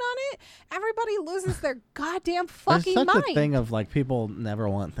capitalizing on it, everybody loses their goddamn fucking There's such mind. a thing of like people never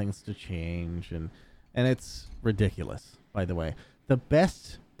want things to change, and it's ridiculous. By the way, the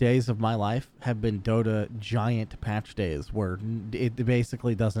best days of my life have been Dota giant patch days where it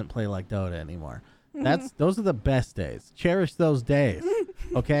basically doesn't play like Dota anymore. Those are the best days. Cherish those days,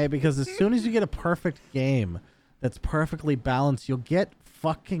 okay? Because as soon as you get a perfect game that's perfectly balanced, you'll get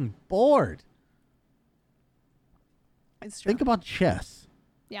fucking bored. It's true. Think about chess.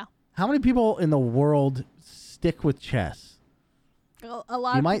 Yeah. How many people in the world stick with chess? A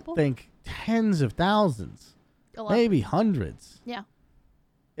lot You of might people. think tens of thousands, A lot. maybe hundreds. Yeah.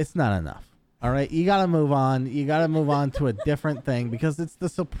 It's not enough. All right? You got to move on. You got to move on to a different thing because it's the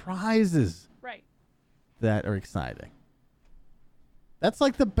surprises Right. that are exciting. That's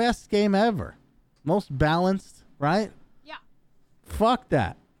like the best game ever. Most balanced, right? Yeah. Fuck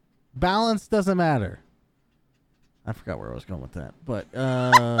that. Balance doesn't matter. I forgot where I was going with that.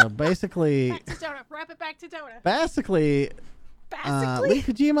 But basically, Back to Dota. Wrap it back to Dota. basically, leave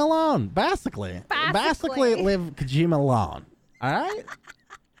Kojima alone. Basically, leave Kojima alone. All right?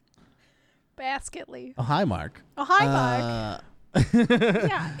 Basketly. Oh, hi, Mark. Oh, hi, Mark.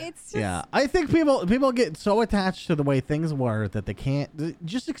 Yeah, it's just. Yeah, I think people get so attached to the way things were that they can't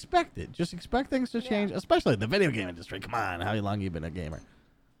just expect it. Just expect things to change, especially the video game industry. Come on, how long you been a gamer?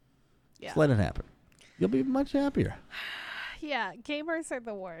 Yeah. Just let it happen. You'll be much happier. Yeah, gamers are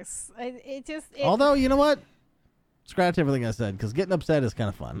the worst. It just. Although, you know what? Scratch everything I said, because getting upset is kind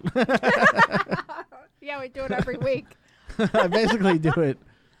of fun. Yeah, we do it every week. I basically do it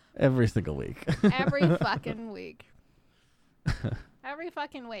every single week. Every fucking week. Every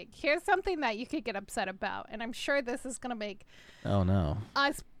fucking week. Here's something that you could get upset about, and I'm sure this is gonna make Oh, no.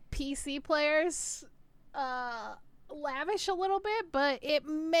 us PC players lavish a little bit, but it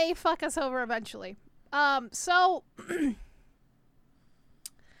may fuck us over eventually. So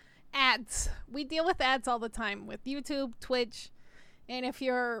ads. We deal with ads all the time with YouTube, Twitch, and if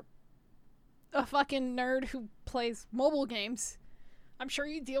you're a fucking nerd who plays mobile games, I'm sure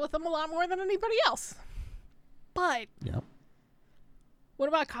you deal with them a lot more than anybody else. But Yep. what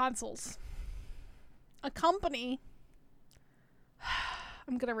about consoles? A company,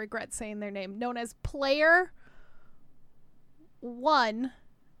 I'm going to regret saying their name, known as Player One,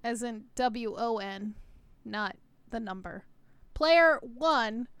 as in WON, not the number. Player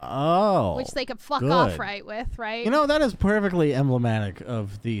One, Oh. which they could fuck good. off right with, right? You know, that is perfectly emblematic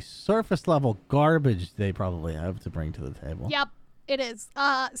of the surface level garbage they probably have to bring to the table. Yep, it is.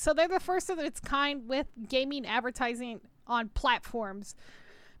 So they're the first of its kind with gaming advertising on platforms.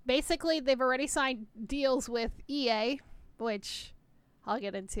 Basically, they've already signed deals with EA, which I'll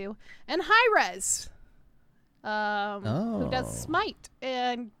get into, and Hi-Rez, who does Smite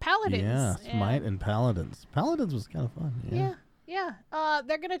and Paladins. Yeah, Smite and Paladins. Paladins was kind of fun. Yeah. Yeah.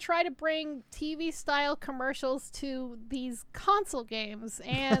 They're going to try to bring TV-style commercials to these console games,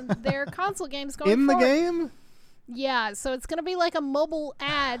 and their console games going In the forward. game? Yeah, so it's going to be like a mobile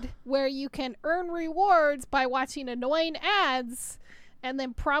ad where you can earn rewards by watching annoying ads and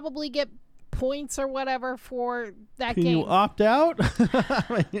then probably get points or whatever for that Can game. you opt out?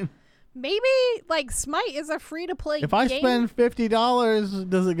 I mean, Maybe like Smite is a free-to-play if game. I spend $50,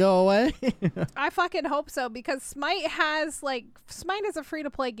 does it go away? I fucking hope so, because Smite is a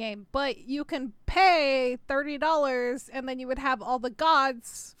free-to-play game, but you can pay $30 and then you would have all the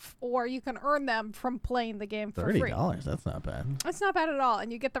gods, or you can earn them from playing the game for free. $30, that's not bad. It's not bad at all,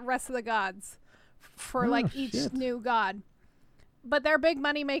 and you get the rest of the gods for Oh, each shit. new god. But their big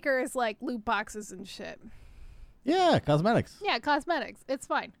money maker is like loot boxes and shit. Yeah, cosmetics. Yeah, cosmetics. It's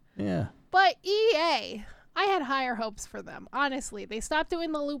fine. Yeah. But EA, I had higher hopes for them. Honestly, they stopped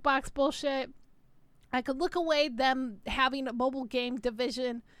doing the loot box bullshit. I could look away them having a mobile game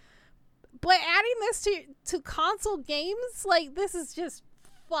division. But adding this to console games, like, this is just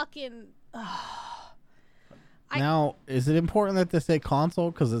fucking... Now, is it important that they say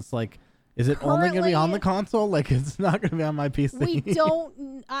console? Because it's like, is it only going to be on the console? Like, it's not going to be on my PC? We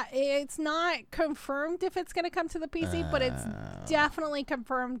don't... it's not confirmed if it's going to come to the PC, but it's definitely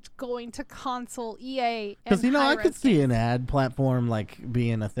confirmed going to console, EA, Because, and I could Hi-Rez see games. an ad platform, like,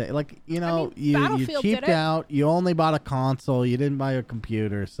 being a thing. Like, you you Battlefield did cheaped it. out. You only bought a console. You didn't buy a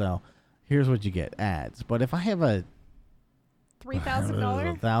computer. So, here's what you get, ads. But if I have a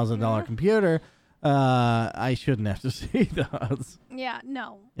 $3,000? $1,000 computer, I shouldn't have to see those. Yeah,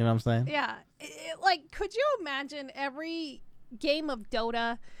 no. You know what I'm saying? Yeah. Like, could you imagine every game of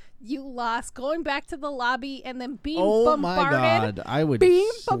Dota you lost, going back to the lobby and then being Oh my bombarded god, I would being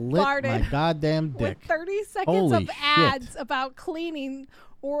slit my bombarded goddamn dick. with 30 seconds Holy of shit. ads about cleaning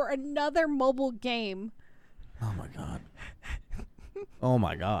or another mobile game. Oh my god. Oh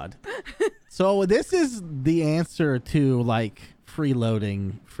my god. So this is the answer to like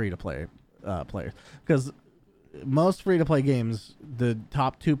freeloading free-to-play players, because most free-to-play games, the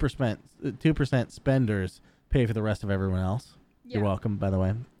top 2% spenders pay for the rest of everyone else. Yeah. You're welcome, by the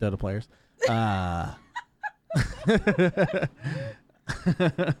way, Dota players.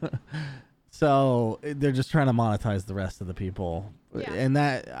 So they're just trying to monetize the rest of the people. Yeah. And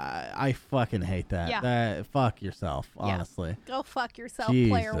that, I fucking hate that. Yeah. That fuck yourself, honestly. Go fuck yourself, Jesus.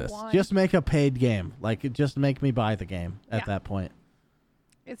 player one. Just make a paid game. Like, just make me buy the game at that point.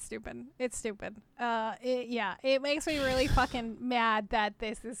 It's stupid. It's stupid. It makes me really fucking mad that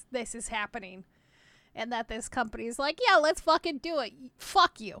this is happening, and that this company is like, yeah, let's fucking do it.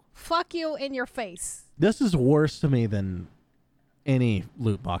 Fuck you in your face. This is worse to me than any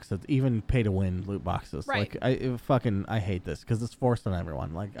loot boxes, even pay to win loot boxes. Right. Like, I hate this because it's forced on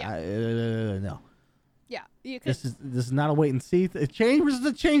everyone. Like, no. Yeah, you could. This is not a wait and see.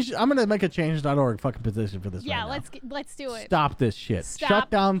 Change. I'm gonna make a change.org fucking petition for this. Yeah, right let's do it. Stop this shit. Stop. Shut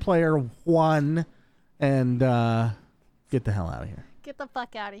down player one, and get the hell out of here. Get the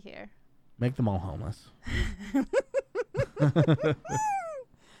fuck out of here. Make them all homeless.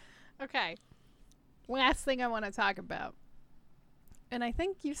 Okay. Last thing I want to talk about, and I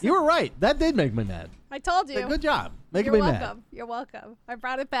think you said You were right. That did make me mad. I told you. Good job. Making You're me welcome. You're welcome. I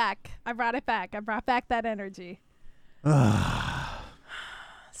brought it back. I brought back that energy. mad.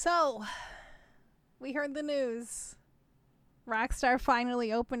 So, we heard the news. Rockstar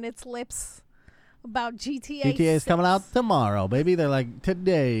finally opened its lips about GTA. GTA is 6. coming out tomorrow, baby. They're like,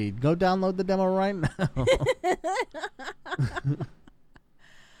 today. Go download the demo right now.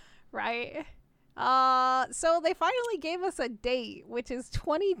 Right? So they finally gave us a date, which is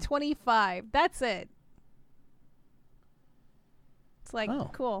 2025. That's it. It's like,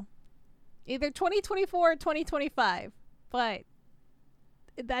 cool. Either 2024 or 2025. But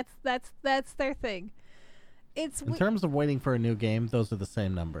that's their thing. It's In terms of waiting for a new game, those are the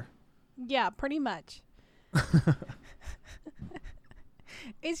same number. yeah, pretty much.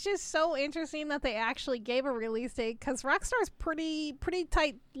 It's just so interesting that they actually gave a release date, because Rockstar's pretty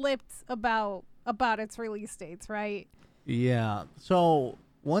tight-lipped about its release dates, right? Yeah. So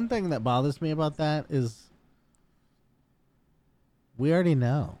one thing that bothers me about that is we already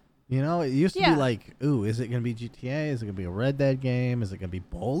know. You know, it used to be like, ooh, is it going to be GTA? Is it going to be a Red Dead game? Is it going to be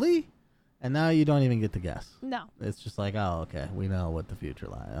Bully? And now you don't even get to guess. No. It's just like, oh, okay, we know what the future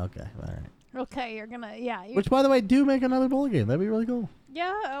lies. Okay, all right. Okay, you're gonna, Which, by the way, do make another Bully game. That'd be really cool.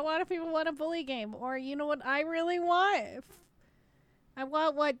 Yeah, a lot of people want a Bully game. Or, you know what I really want? I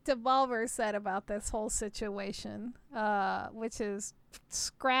want what Devolver said about this whole situation, which is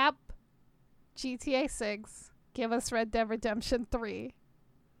scrap GTA 6, give us Red Dead Redemption 3.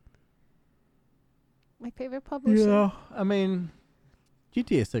 My favorite publisher. Yeah, I mean,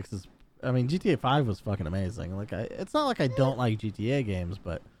 GTA 6 is... I mean, GTA 5 was fucking amazing. Like, it's not like I don't like GTA games,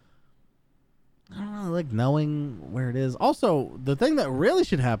 but I don't really like knowing where it is. Also, the thing that really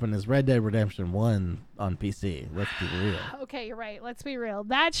should happen is Red Dead Redemption 1 on PC. Let's be real. Okay, you're right. Let's be real.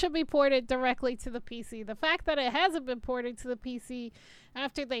 That should be ported directly to the PC. The fact that it hasn't been ported to the PC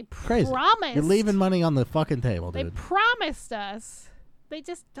after they Crazy. promised... You're leaving money on the fucking table, They dude. promised us. They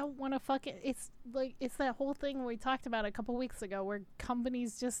just don't want to fucking... It's like, it's that whole thing we talked about a couple weeks ago where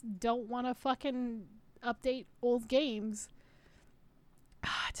companies just don't want to fucking update old games.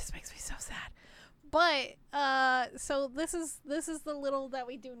 It just makes me so sad. But, so this is the little that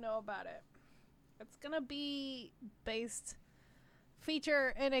we do know about it. It's gonna be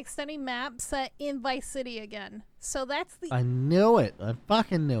feature an extending map set in Vice City again. So that's the I knew it. I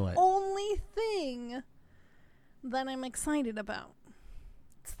fucking knew it. only thing that I'm excited about.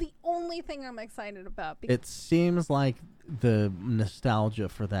 It's the only thing I'm excited about. It seems like the nostalgia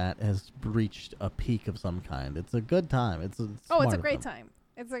for that has reached a peak of some kind. It's a good time. It's a great time.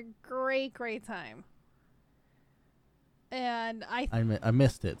 It's a great time. And I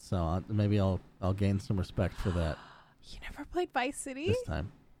missed it, so maybe I'll gain some respect for that. You never played Vice City? This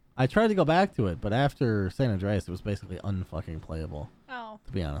time. I tried to go back to it, but after San Andreas, it was basically unfucking playable. Oh.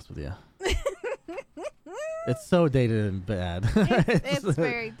 To be honest with you. It's so dated and bad. It's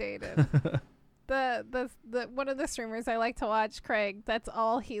very dated. The one of the streamers I like to watch, Craig, that's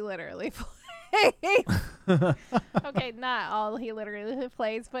all he literally plays. Okay, not all he literally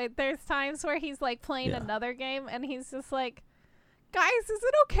plays, but there's times where he's like playing another game and he's just like, guys, is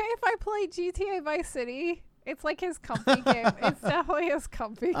it okay if I play GTA Vice City? It's like his comfy game. It's definitely his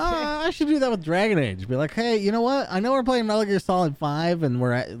comfy game. I should do that with Dragon Age. Be like, hey, you know what? I know we're playing Metal Gear Solid 5 and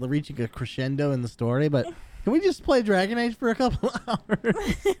we're reaching a crescendo in the story, but can we just play Dragon Age for a couple hours?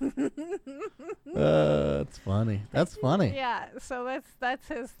 That's funny. That's funny. Yeah, so that's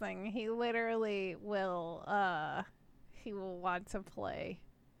his thing. He literally will want to play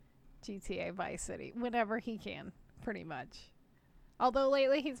GTA Vice City whenever he can, pretty much. Although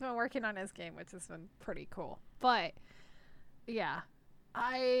lately he's been working on his game, which has been pretty cool. But yeah,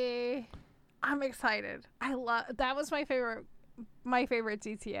 I'm excited. That was my favorite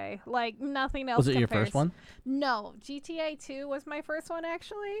GTA. Like nothing else. Was it compares. your first one? No, GTA 2 was my first one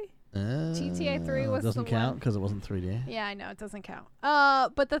actually. GTA 3 was doesn't the count one. because it wasn't 3D. Yeah, I know it doesn't count.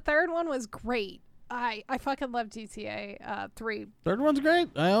 But the third one was great. I fucking love GTA 3. Third one's great.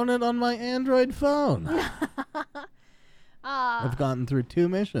 I own it on my Android phone. I've gotten through 2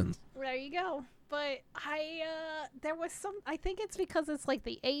 missions. There you go. But there was I think it's because it's like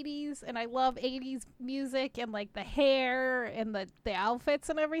the 80s and I love 80s music and like the hair and the outfits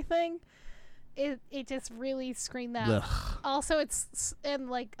and everything. It just really screamed that. Ugh. Also, it's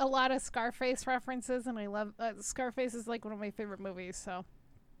and like a lot of Scarface references, and I love Scarface is like one of my favorite movies. So,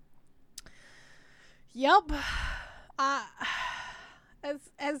 yup.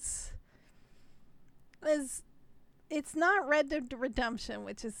 As it's not Red Dead Redemption,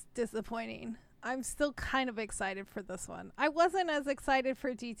 which is disappointing. I'm still kind of excited for this one. I wasn't as excited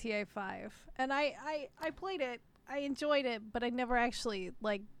for GTA 5, and I played it. I enjoyed it, but I never actually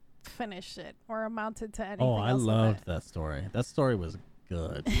like finished it or amounted to anything. Oh, I else loved that story. That story was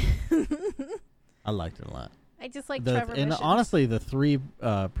good. I liked it a lot. I just like Trevor and missions. honestly, the 3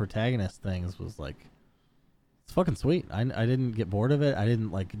 protagonist things was like, it's fucking sweet. I didn't get bored of it. I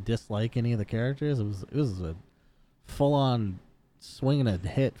didn't like dislike any of the characters. It was a full on swing and a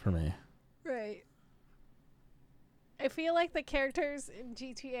hit for me. Right. I feel like the characters in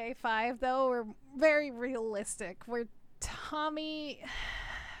GTA 5 though were very realistic. Where Tommy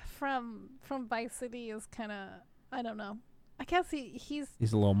from Vice City is kind of, I don't know. I guess he's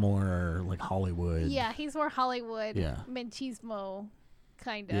a little more like Hollywood. Yeah, he's more Hollywood. Yeah. Machismo,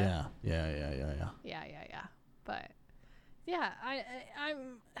 kind of. Yeah. Yeah. But yeah,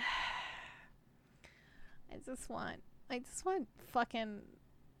 I'm. I just want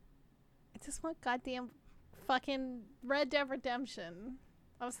goddamn fucking Red Dead Redemption.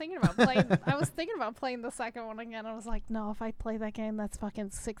 I was thinking about playing the second one again. I was like, no, if I play that game, that's fucking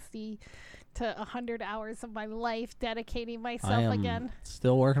 60 to 100 hours of my life dedicating myself again.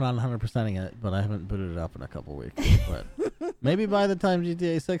 Still working on 100%ing it, but I haven't booted it up in a couple weeks. But maybe by the time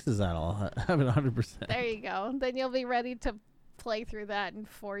GTA 6 is out, I'll have it 100%. There you go. Then you'll be ready to play through that in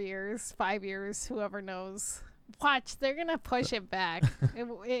 4 years, 5 years, whoever knows. Watch, they're gonna push it back.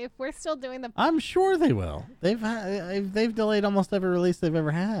 if we're still doing the, I'm sure they will. They've delayed almost every release they've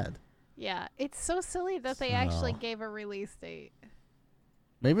ever had. Yeah, it's so silly that they actually gave a release date.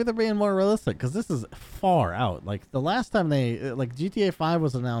 Maybe they're being more realistic because this is far out. Like the last time GTA 5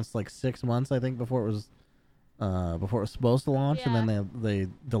 was announced like 6 months, I think, before it was supposed to launch, and then they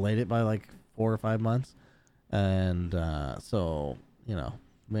delayed it by like 4 or 5 months, and so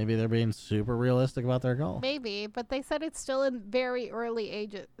maybe they're being super realistic about their goal. Maybe, but they said it's still in very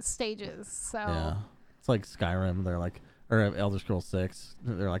early stages. So yeah, it's like Skyrim. They're like, or Elder Scrolls 6.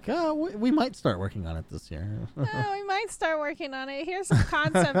 They're like, oh, we might start working on it this year. Oh, we might start working on it. Here's some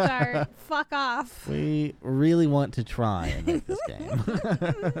concept art. Fuck off. We really want to try and make this game.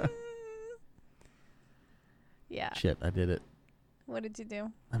 Yeah. Shit, I did it. What did you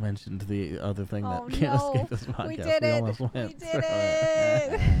do? I mentioned the other thing that can't no. escape this podcast. We did it. Almost went We did through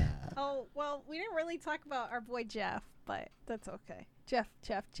it. Oh, well, we didn't really talk about our boy Jeff, but that's okay. Jeff.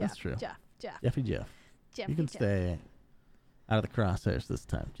 That's true. Jeff. Jeffy Jeff. You can stay out of the crosshairs this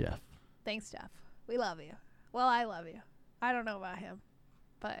time, Jeff. Thanks, Jeff. We love you. Well, I love you. I don't know about him,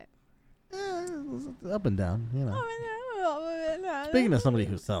 but up and down, Speaking of somebody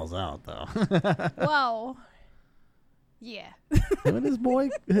who sells out, though. Whoa. Yeah. Him and his boy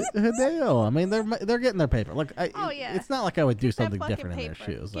Hideo. I mean, they're getting their paper. Look, it's not like I would do something different in their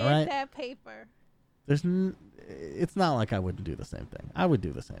shoes. Get all right, that paper. It's not like I wouldn't do the same thing. I would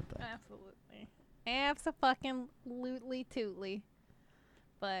do the same thing. Absolutely. Abso-fucking-lutely tootly.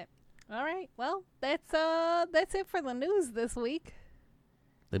 But all right, well, that's it for the news this week.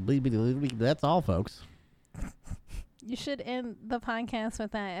 That's all, folks. You should end the podcast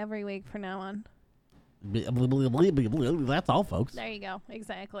with that every week from now on. That's all, folks. There you go.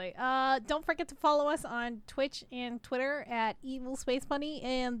 Exactly. Don't forget to follow us on Twitch and Twitter at Evil Space Bunny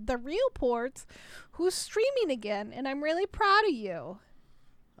and The Real Ports, who's streaming again, and I'm really proud of you.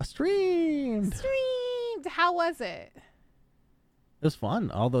 I streamed. streamed. How was it? It was fun,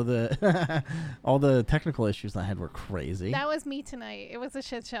 although the all the technical issues I had were crazy. That was me tonight. It was a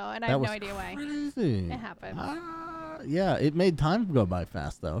shit show, and I That have was no idea why. crazy. It happened. Yeah, it made time go by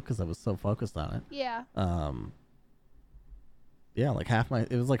fast though, because I was so focused on it. Yeah. Yeah, like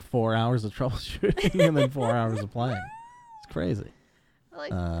it was like 4 hours of troubleshooting and then 4 hours of playing. It's crazy.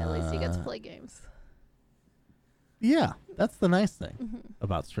 At least you get to play games. Yeah, that's the nice thing Mm-hmm.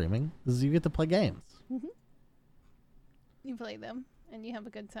 about streaming is you get to play games. Mm-hmm. You play them, and you have a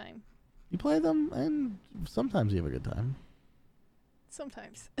good time. You play them, and sometimes you have a good time.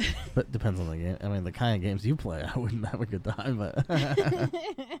 Sometimes. But it depends on the game. I mean, the kind of games you play, I wouldn't have a good time. But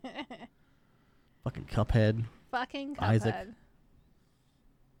fucking Cuphead. Fucking Cuphead. Isaac.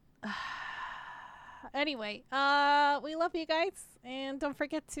 Anyway, we love you guys, and don't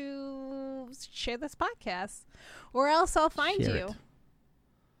forget to share this podcast, or else I'll find Share you. it.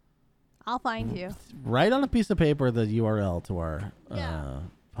 I'll find you. Write on a piece of paper the URL to our Yeah.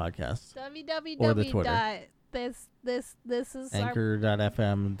 podcast. www. the Twitter. This is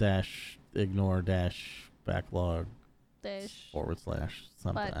Anchor.fm-ignore-backlog our /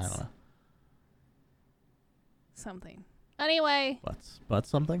 something. I Butts. don't know. something. Anyway, Butts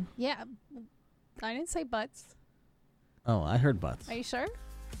something? yeah, I didn't say butts. Oh, I heard butts. Are you sure?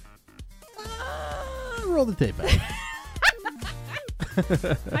 Roll the tape back.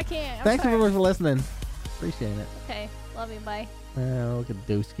 I can't. I'm Thanks sorry. everyone for listening. Appreciate it. Okay, love you. Bye. Look at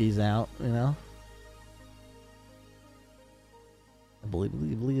Dooskies out, you know.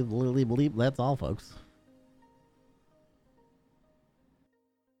 Believe. That's all, folks.